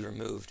easily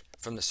removed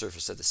from the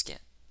surface of the skin.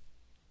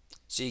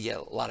 So you get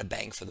a lot of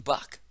bang for the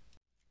buck.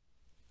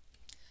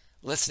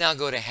 Let's now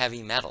go to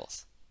heavy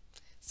metals.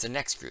 It's the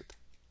next group.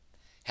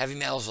 Heavy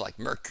metals are like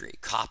mercury,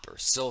 copper,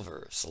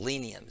 silver,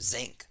 selenium,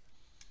 zinc.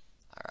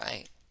 All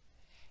right.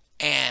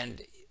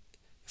 And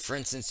For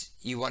instance,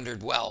 you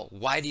wondered, well,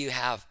 why do you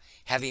have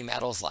heavy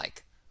metals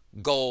like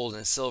gold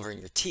and silver in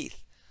your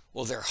teeth?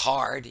 Well, they're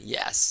hard,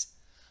 yes,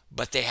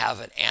 but they have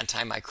an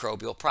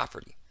antimicrobial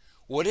property.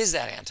 What is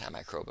that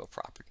antimicrobial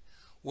property?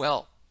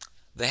 Well,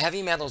 the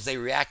heavy metals, they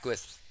react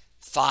with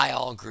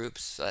thiol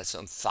groups, so that's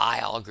some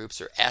thiol groups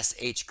or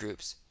SH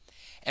groups.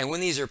 And when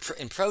these are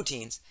in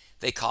proteins,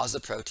 they cause the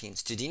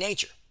proteins to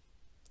denature.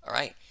 All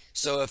right?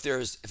 So if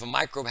a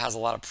microbe has a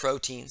lot of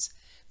proteins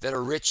that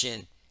are rich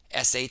in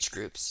SH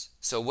groups,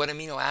 so what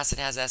amino acid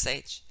has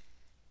SH?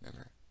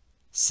 Remember?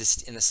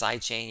 In the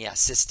side chain, yeah,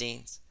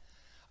 cysteines.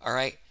 All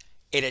right?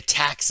 It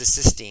attacks the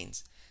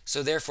cysteines.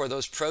 So therefore,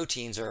 those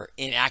proteins are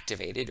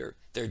inactivated or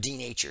they're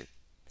denatured.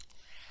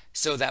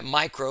 So that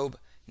microbe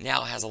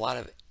now has a lot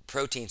of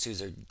proteins who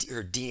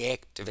are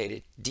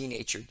deactivated,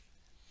 denatured,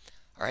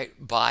 all right,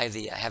 by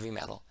the heavy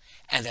metal,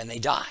 and then they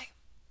die.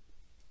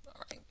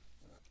 All right.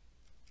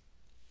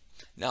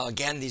 Now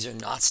again, these are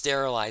not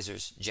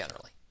sterilizers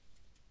generally.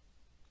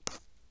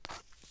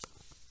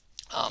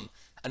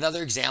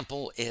 Another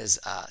example is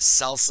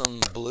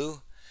Selsum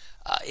Blue.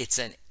 It's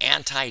an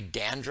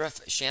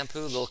anti-dandruff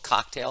shampoo, little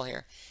cocktail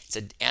here. It's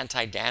an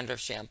anti-dandruff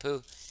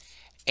shampoo.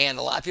 And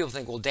a lot of people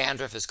think, well,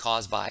 dandruff is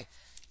caused by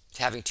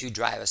having too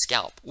dry of a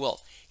scalp.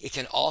 Well, it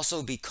can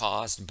also be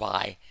caused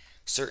by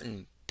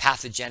certain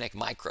pathogenic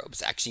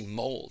microbes, actually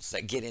molds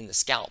that get in the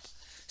scalp.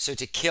 So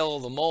to kill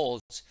the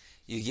molds,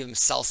 you give them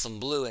Selsum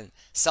Blue, and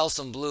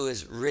Selsum Blue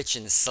is rich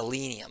in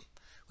selenium,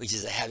 which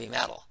is a heavy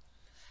metal.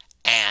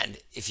 And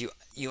if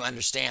you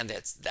understand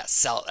that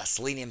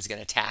selenium is going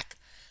to attack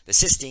the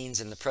cysteines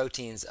and the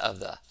proteins of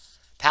the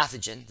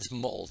pathogen, the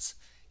molds,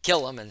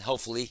 kill them, and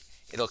hopefully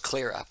it'll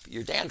clear up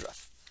your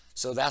dandruff.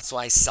 So that's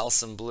why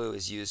Selsum Blue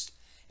is used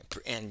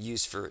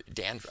for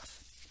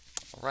dandruff.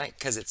 All right,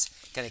 because it's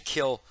going to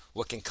kill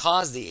what can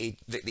cause the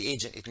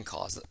agent. It can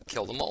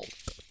kill the mold.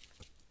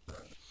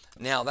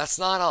 Now that's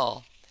not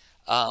all.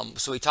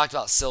 So we talked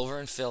about silver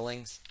and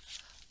fillings.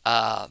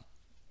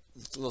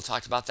 We'll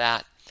talk about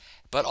that.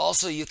 But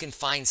also you can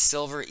find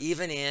silver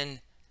even in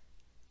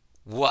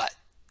what?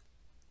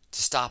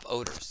 To stop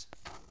odors.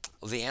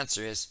 Well, the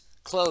answer is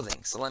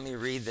clothing. So let me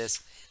read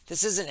this.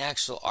 This is an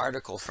actual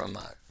article from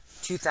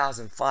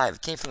 2005.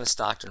 It came from the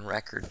Stockton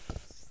Record.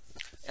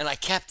 And I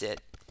kept it.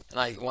 And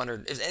I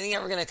wondered, is anything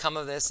ever going to come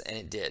of this? And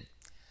it did.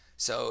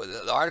 So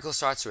the article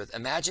starts with,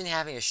 imagine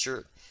having a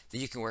shirt that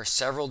you can wear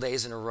several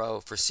days in a row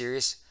for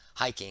serious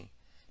hiking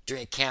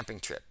during a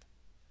camping trip.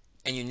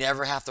 And you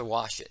never have to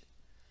wash it.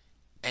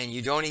 And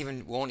you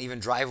won't even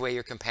drive away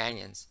your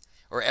companions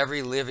or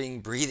every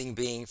living, breathing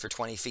being for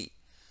 20 feet.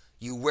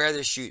 You wear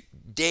this shirt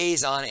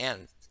days on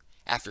end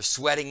after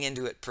sweating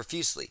into it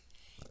profusely,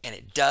 and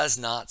it does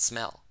not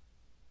smell.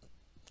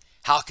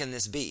 How can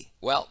this be?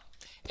 Well,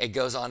 it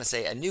goes on to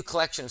say, a new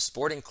collection of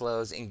sporting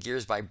clothes and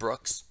gears by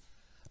Brooks,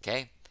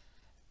 okay,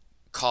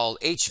 called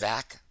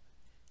HVAC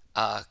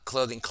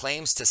clothing,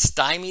 claims to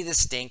stymie the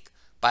stink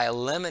by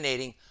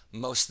eliminating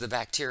most of the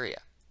bacteria.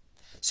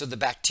 So the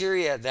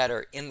bacteria that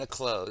are in the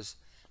clothes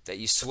that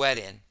you sweat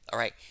in, all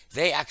right,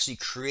 they actually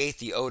create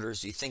the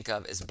odors you think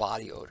of as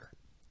body odor.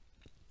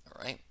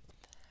 All right.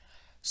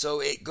 So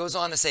it goes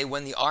on to say,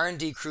 when the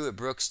R&D crew at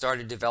Brooks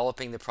started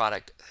developing the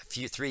product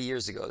 3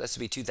 years ago, this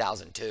would be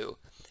 2002,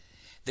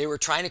 they were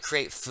trying to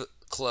create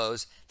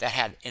clothes that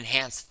had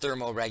enhanced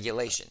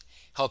thermoregulation,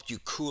 helped you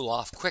cool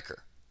off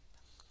quicker.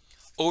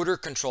 Odor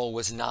control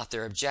was not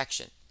their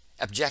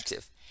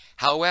objective.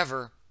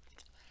 However,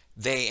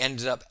 they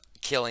ended up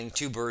killing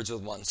two birds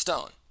with one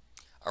stone.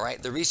 All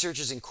right, the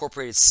researchers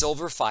incorporated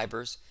silver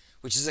fibers,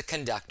 which is a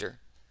conductor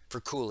for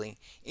cooling,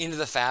 into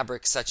the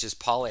fabric such as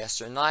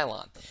polyester and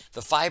nylon.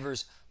 The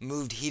fibers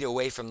moved heat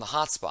away from the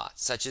hot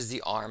spots, such as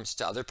the arms,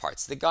 to other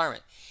parts of the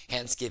garment,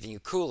 hence giving you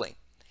cooling.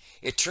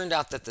 It turned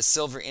out that the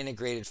silver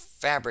integrated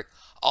fabric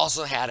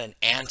also had an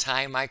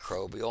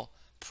antimicrobial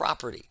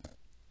property.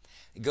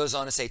 It goes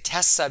on to say,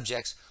 test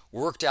subjects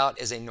worked out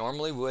as they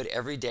normally would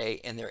every day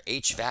in their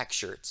HVAC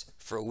shirts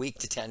for a week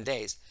to 10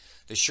 days.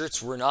 The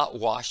shirts were not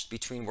washed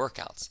between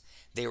workouts.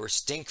 They were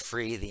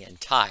stink-free the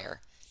entire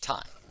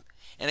time.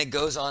 And it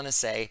goes on to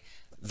say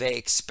they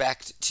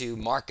expect to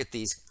market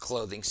these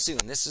clothing soon.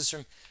 This is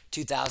from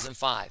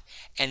 2005.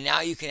 And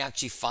now you can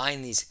actually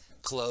find these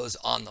clothes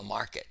on the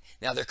market.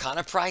 Now they're kind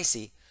of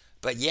pricey,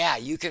 but yeah,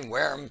 you can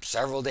wear them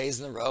several days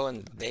in a row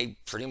and they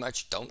pretty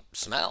much don't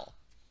smell.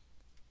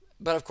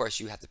 But of course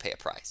you have to pay a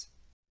price.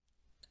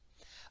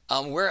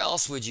 Where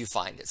else would you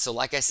find it? So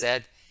like I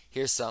said,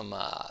 here's some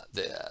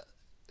the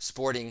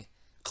sporting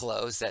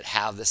clothes that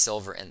have the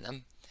silver in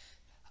them.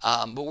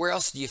 But where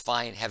else do you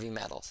find heavy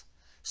metals?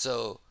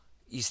 So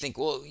you think,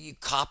 well,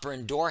 copper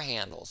and door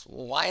handles.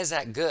 Well, why is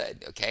that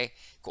good? Okay,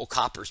 well,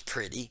 copper's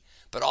pretty,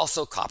 but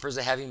also copper's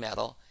a heavy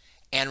metal.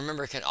 And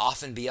remember, it can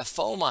often be a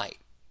fomite.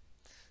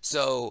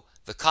 So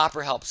the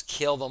copper helps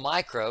kill the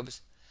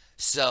microbes.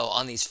 So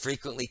on these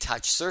frequently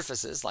touched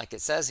surfaces, like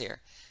it says here,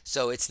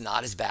 so it's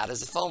not as bad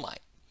as a fomite.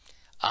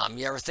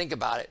 You ever think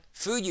about it?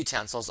 Food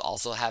utensils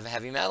also have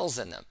heavy metals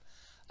in them.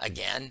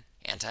 Again,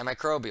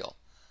 antimicrobial.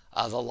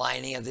 The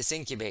lining of this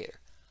incubator.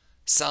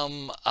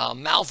 some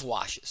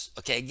mouthwashes.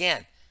 Okay,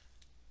 again,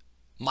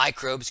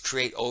 microbes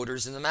create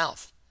odors in the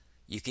mouth.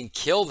 You can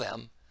kill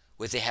them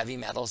with the heavy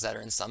metals that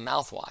are in some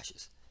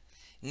mouthwashes.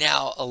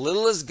 Now, a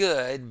little is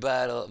good,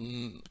 but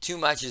too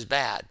much is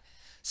bad.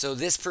 So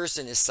this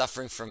person is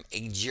suffering from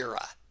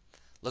agera.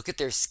 Look at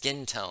their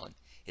skin tone.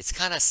 It's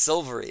kind of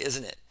silvery,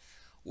 isn't it?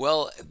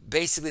 Well,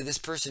 basically, this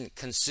person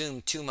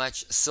consumed too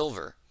much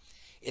silver.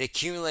 It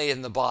accumulated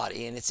in the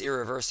body, and it's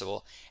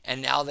irreversible.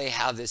 And now they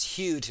have this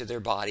hue to their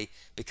body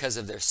because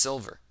of their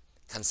silver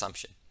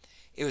consumption.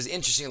 It was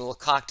interesting, a little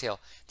cocktail.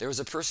 There was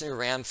a person who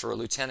ran for a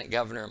lieutenant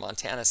governor in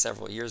Montana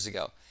several years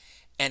ago,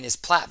 and his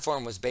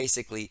platform was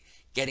basically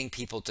getting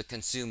people to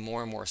consume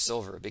more and more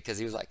silver, because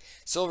he was like,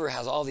 silver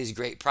has all these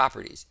great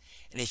properties.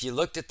 And if you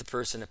looked at the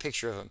person, a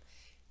picture of him,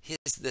 his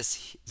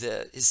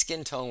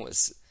skin tone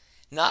was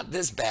not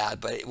this bad,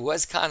 but it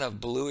was kind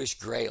of bluish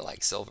gray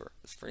like silver.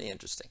 It's pretty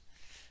interesting,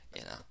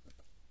 you know.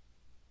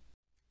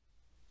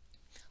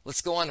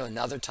 Let's go on to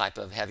another type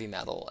of heavy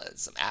metal.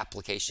 Some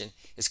application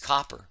is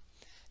copper.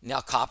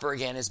 Now, copper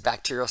again is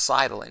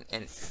bactericidal,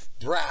 and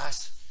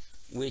brass,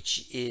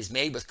 which is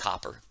made with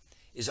copper,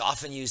 is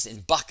often used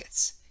in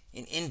buckets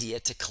in India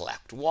to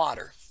collect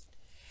water.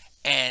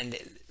 And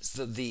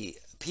so the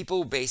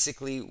people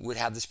basically would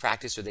have this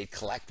practice where they'd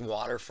collect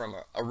water from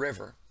a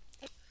river,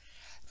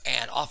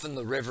 and often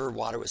the river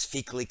water was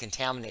fecally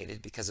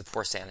contaminated because of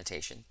poor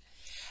sanitation.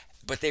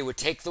 But they would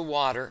take the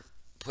water,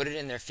 put it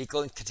in their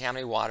fecal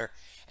contaminated water,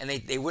 and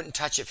they wouldn't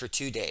touch it for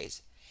 2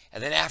 days.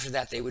 And then after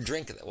that, they would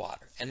drink the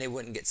water, and they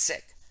wouldn't get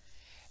sick.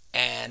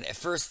 And at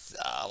first,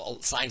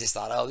 scientists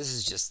thought, oh, this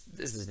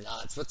is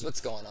nuts.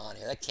 What's going on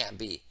here? That can't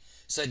be.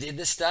 So I did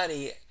the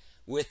study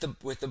with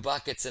the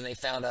buckets, and they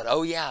found out,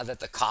 oh yeah,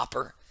 that the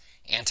copper,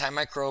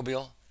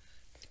 antimicrobial,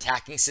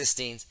 attacking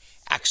cysteines,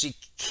 actually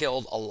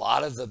killed a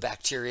lot of the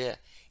bacteria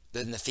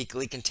in the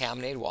fecally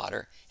contaminated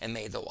water and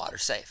made the water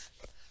safe.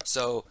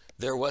 So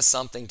there was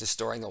something to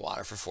storing the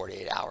water for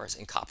 48 hours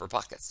in copper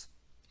buckets.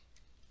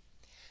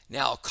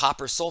 Now,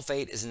 copper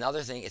sulfate is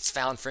another thing. It's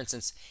found, for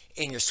instance,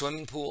 in your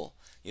swimming pool.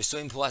 Your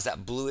swimming pool has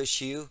that bluish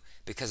hue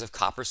because of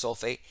copper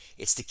sulfate.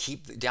 It's to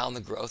keep down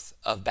the growth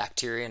of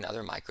bacteria and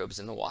other microbes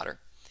in the water.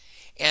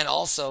 And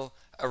also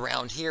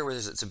around here, where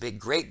it's a big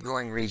grape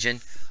growing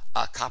region,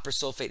 copper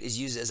sulfate is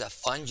used as a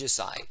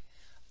fungicide,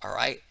 all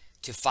right,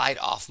 to fight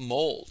off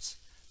molds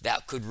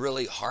that could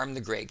really harm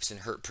the grapes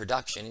and hurt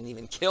production and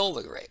even kill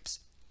the grapes.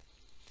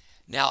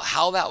 Now,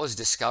 how that was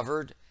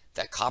discovered,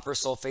 that copper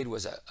sulfate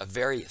was a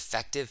very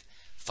effective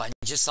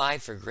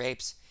fungicide for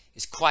grapes,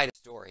 is quite a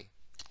story.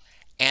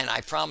 And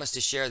I promise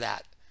to share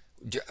that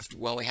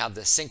when we have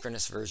the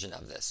synchronous version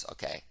of this,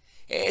 okay?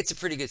 It's a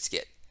pretty good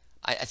skit.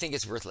 I think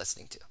it's worth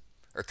listening to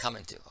or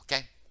coming to,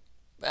 okay?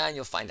 And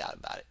you'll find out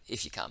about it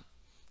if you come.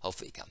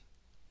 Hopefully you come.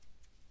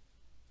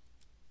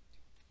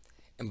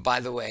 And by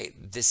the way,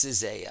 this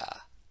is a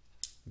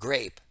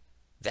grape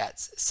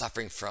that's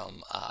suffering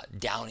from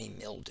downy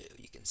mildew.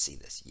 You can see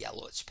this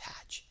yellowish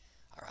patch.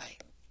 All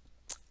right,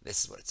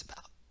 this is what it's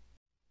about.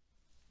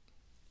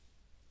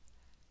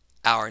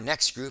 Our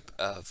next group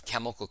of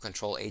chemical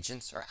control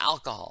agents are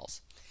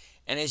alcohols.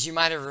 And as you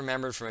might have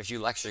remembered from a few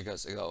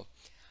lectures ago,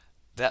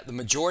 that the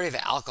majority of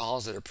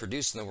alcohols that are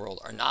produced in the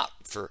world are not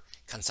for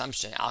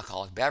consumption,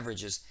 alcoholic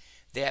beverages.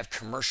 They have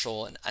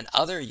commercial and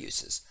other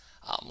uses,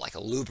 like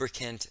a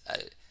lubricant,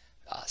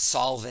 a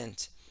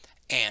solvent,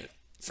 and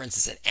for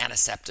instance, an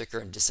antiseptic or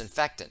a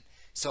disinfectant.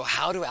 So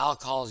how do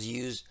alcohols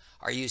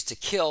are used to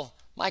kill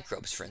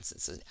microbes, for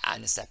instance, as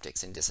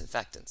antiseptics and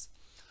disinfectants?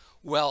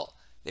 Well,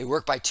 they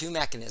work by two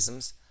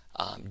mechanisms,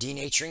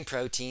 denaturing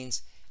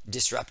proteins,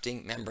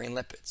 disrupting membrane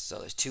lipids. So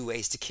there's two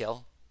ways to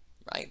kill,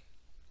 right?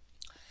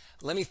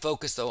 Let me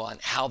focus though on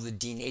how the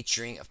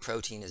denaturing of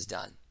protein is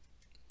done.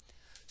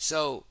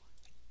 So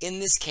in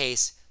this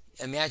case,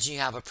 imagine you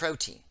have a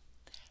protein,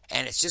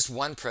 and it's just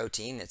one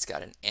protein. It's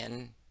got an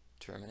N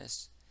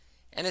terminus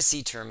and a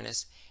C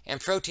terminus. And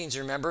proteins,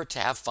 remember, to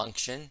have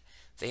function,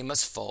 they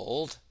must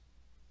fold.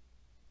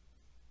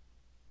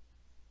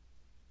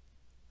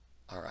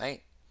 All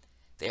right,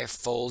 they're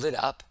folded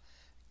up.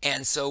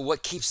 And so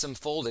what keeps them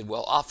folded?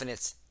 Well, often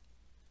it's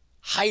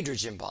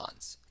hydrogen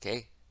bonds,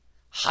 okay?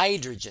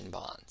 Hydrogen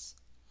bonds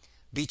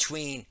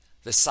between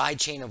the side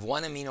chain of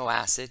one amino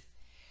acid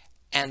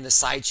and the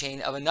side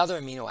chain of another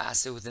amino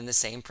acid within the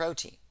same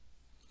protein.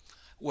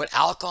 What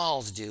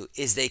alcohols do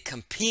is they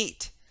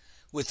compete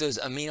with those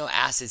amino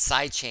acid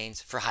side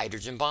chains for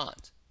hydrogen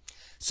bonds.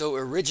 So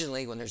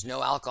originally, when there's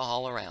no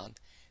alcohol around,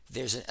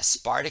 there's an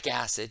aspartic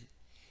acid.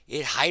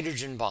 It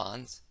hydrogen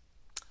bonds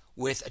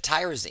with a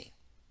tyrosine.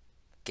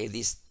 Okay,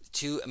 these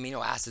two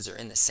amino acids are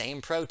in the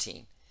same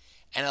protein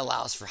and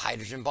allows for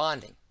hydrogen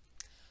bonding.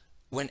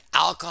 When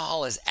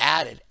alcohol is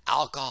added,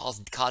 alcohol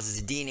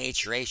causes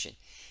denaturation.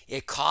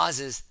 It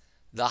causes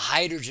the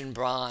hydrogen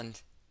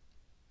bond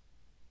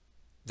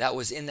that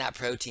was in that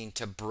protein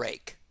to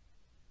break.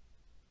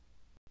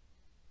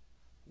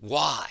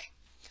 Why?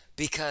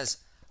 Because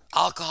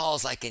alcohol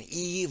is like an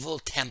evil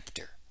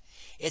tempter.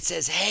 It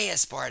says, hey,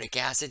 aspartic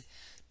acid,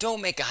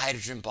 don't make a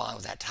hydrogen bond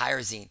with that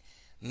tyrosine.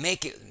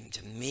 make it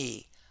to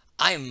me.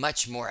 I am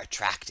much more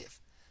attractive.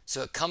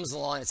 So it comes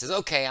along and says,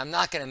 okay, I'm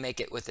not going to make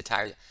it with the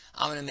tyrosine.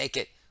 I'm going to make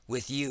it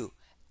with you,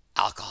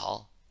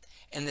 alcohol.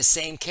 In the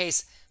same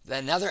case,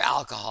 another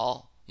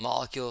alcohol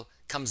molecule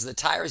comes to the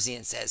tyrosine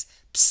and says,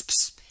 psst,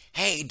 psst,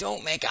 hey,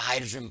 don't make a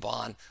hydrogen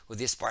bond with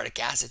the aspartic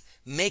acid.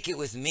 Make it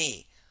with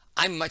me.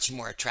 I'm much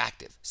more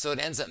attractive. So it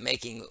ends up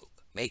making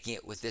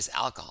it with this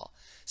alcohol.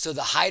 So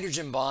the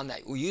hydrogen bond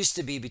that used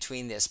to be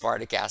between the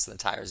aspartic acid and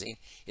the tyrosine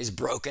is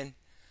broken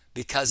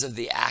because of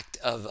the act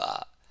of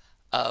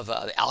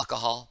the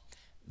alcohol.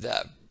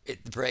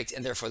 It breaks,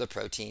 and therefore the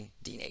protein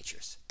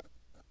denatures.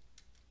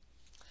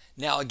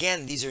 Now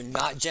again, these are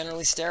not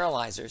generally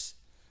sterilizers.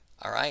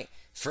 All right.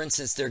 For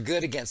instance, they're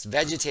good against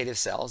vegetative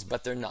cells,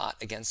 but they're not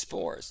against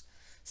spores.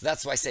 So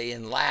that's why I say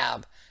in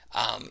lab,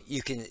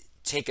 you can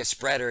take a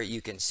spreader,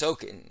 you can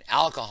soak it in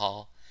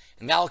alcohol,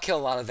 and that'll kill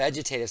a lot of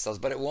vegetative cells,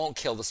 but it won't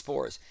kill the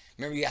spores.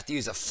 Remember, you have to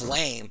use a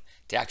flame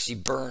to actually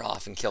burn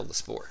off and kill the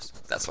spores.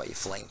 That's why you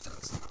flame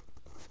things.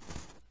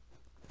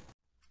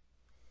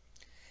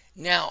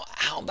 Now,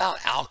 how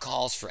about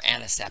alcohols for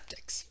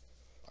antiseptics?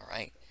 All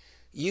right.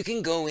 You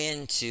can go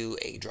into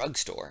a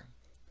drugstore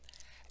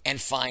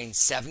and find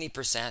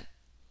 70%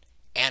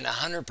 and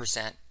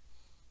 100%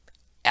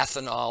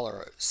 ethanol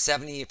or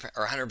 70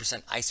 or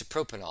 100%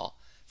 isopropanol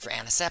for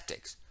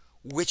antiseptics.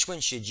 Which one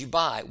should you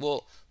buy?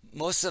 Well,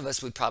 most of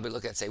us would probably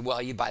look at it and say,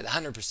 well, you buy the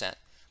 100%,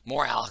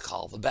 more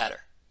alcohol, the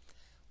better.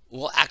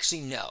 Well,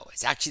 actually, no.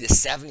 It's actually the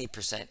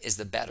 70% is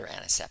the better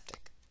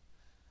antiseptic.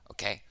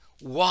 Okay?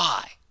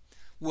 Why?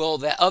 Well,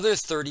 the other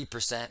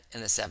 30%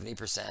 and the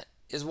 70%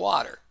 is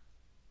water.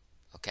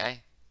 Okay?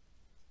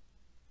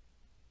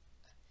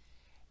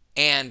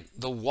 And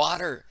the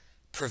water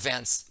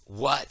prevents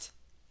what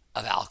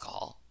of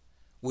alcohol,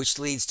 which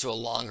leads to a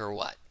longer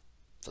what?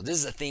 So this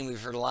is a theme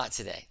we've heard a lot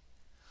today.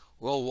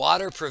 Well,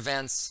 water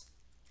prevents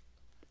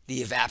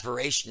the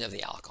evaporation of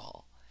the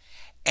alcohol.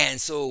 And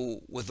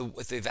so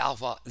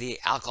the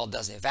alcohol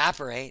doesn't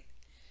evaporate,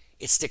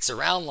 it sticks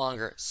around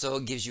longer, so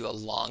it gives you a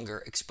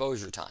longer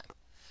exposure time.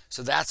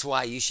 So that's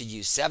why you should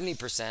use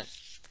 70%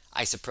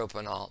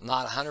 isopropanol,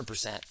 not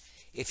 100%,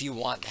 if you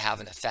want to have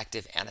an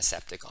effective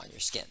antiseptic on your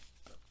skin.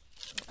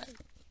 Right?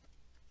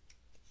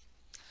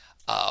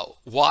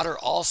 Water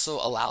also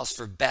allows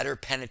for better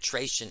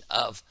penetration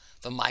of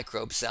the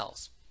microbe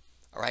cells.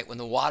 All right, when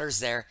the water's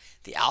there,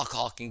 the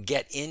alcohol can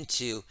get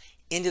into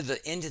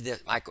the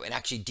microbe and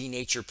actually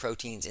denature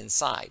proteins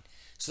inside.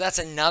 So that's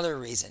another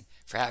reason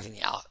for having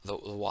the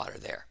water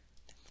there.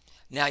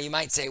 Now you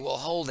might say, well,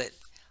 hold it.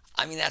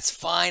 I mean, that's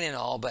fine and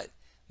all, but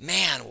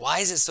man, why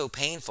is it so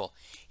painful?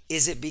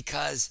 Is it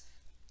because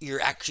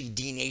you're actually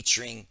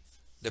denaturing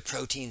the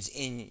proteins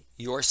in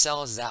your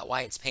cells? Is that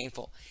why it's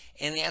painful?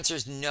 And the answer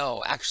is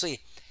no. Actually,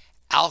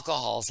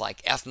 alcohols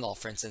like ethanol,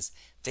 for instance,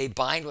 they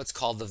bind what's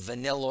called the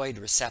vanilloid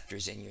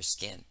receptors in your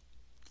skin.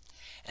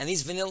 And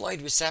these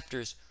vanilloid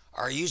receptors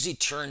are usually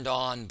turned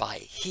on by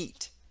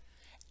heat.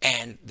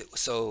 And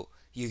so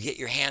you get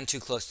your hand too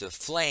close to a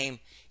flame,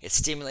 it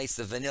stimulates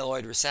the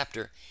vanilloid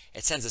receptor.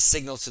 It sends a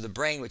signal to the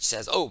brain which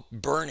says, oh,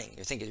 burning.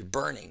 You're thinking you're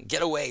burning.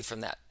 Get away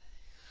from that.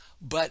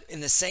 But in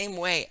the same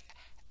way,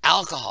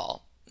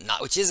 alcohol,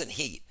 which isn't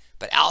heat,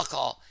 but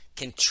alcohol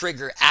can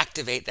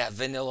activate that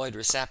vanilloid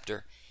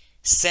receptor,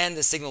 send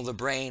the signal to the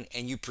brain,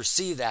 and you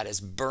perceive that as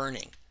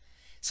burning.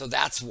 So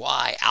that's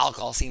why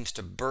alcohol seems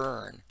to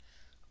burn,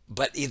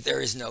 but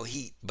there is no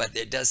heat, but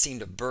it does seem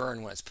to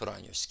burn when it's put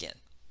on your skin.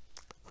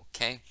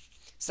 Okay?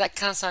 So that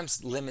kind of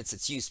sometimes limits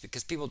its use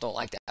because people don't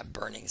like that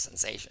burning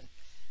sensation.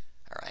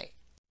 All right?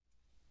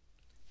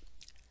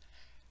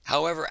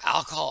 However,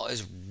 alcohol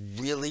is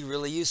really,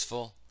 really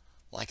useful.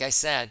 Like I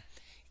said,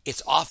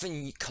 it's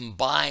often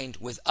combined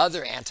with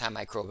other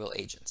antimicrobial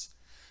agents.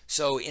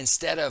 So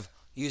instead of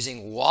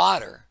using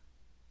water,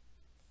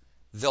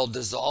 they'll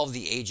dissolve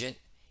the agent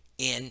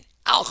in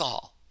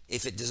alcohol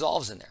if it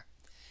dissolves in there.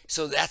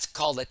 So that's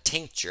called a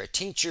tincture. A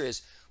tincture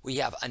is where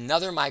you have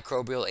another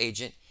microbial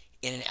agent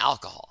in an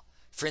alcohol.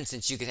 For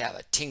instance, you could have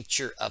a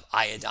tincture of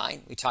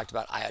iodine. We talked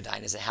about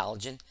iodine as a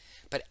halogen,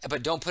 but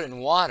don't put it in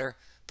water,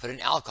 put it in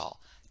alcohol.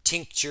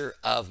 Tincture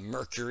of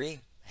mercury,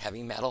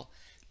 heavy metal.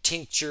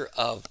 Tincture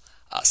of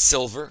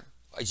silver,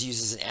 which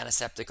uses an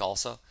antiseptic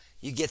also.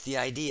 You get the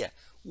idea.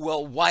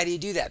 Well, why do you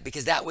do that?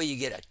 Because that way you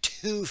get a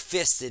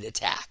two-fisted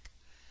attack.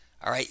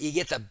 All right, you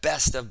get the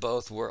best of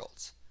both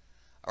worlds.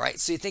 All right,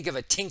 so you think of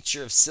a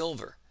tincture of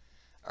silver.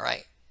 All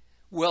right,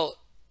 well,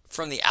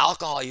 from the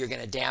alcohol, you're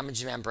going to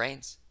damage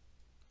membranes,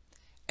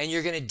 and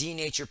you're going to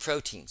denature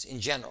proteins in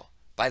general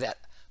by that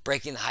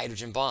breaking the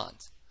hydrogen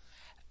bonds.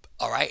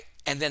 All right,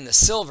 and then the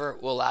silver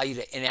will allow you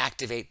to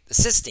inactivate the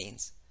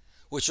cysteines,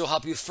 which will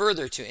help you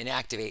further to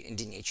inactivate and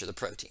denature the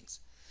proteins.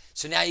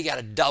 So now you got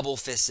a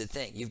double-fisted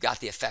thing. You've got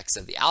the effects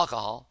of the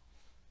alcohol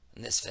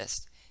in this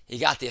fist. You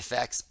got the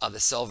effects of the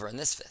silver in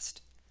this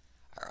fist.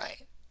 All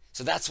right.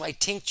 So that's why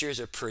tinctures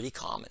are pretty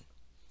common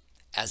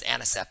as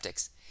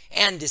antiseptics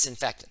and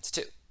disinfectants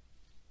too.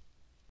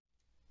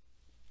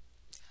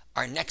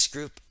 Our next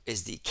group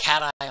is the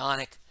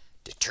cationic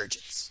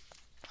detergents.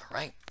 All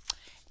right.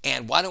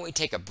 And why don't we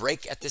take a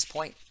break at this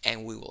point,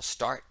 and we will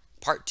start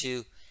part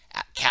 2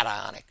 at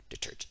cationic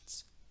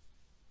detergents.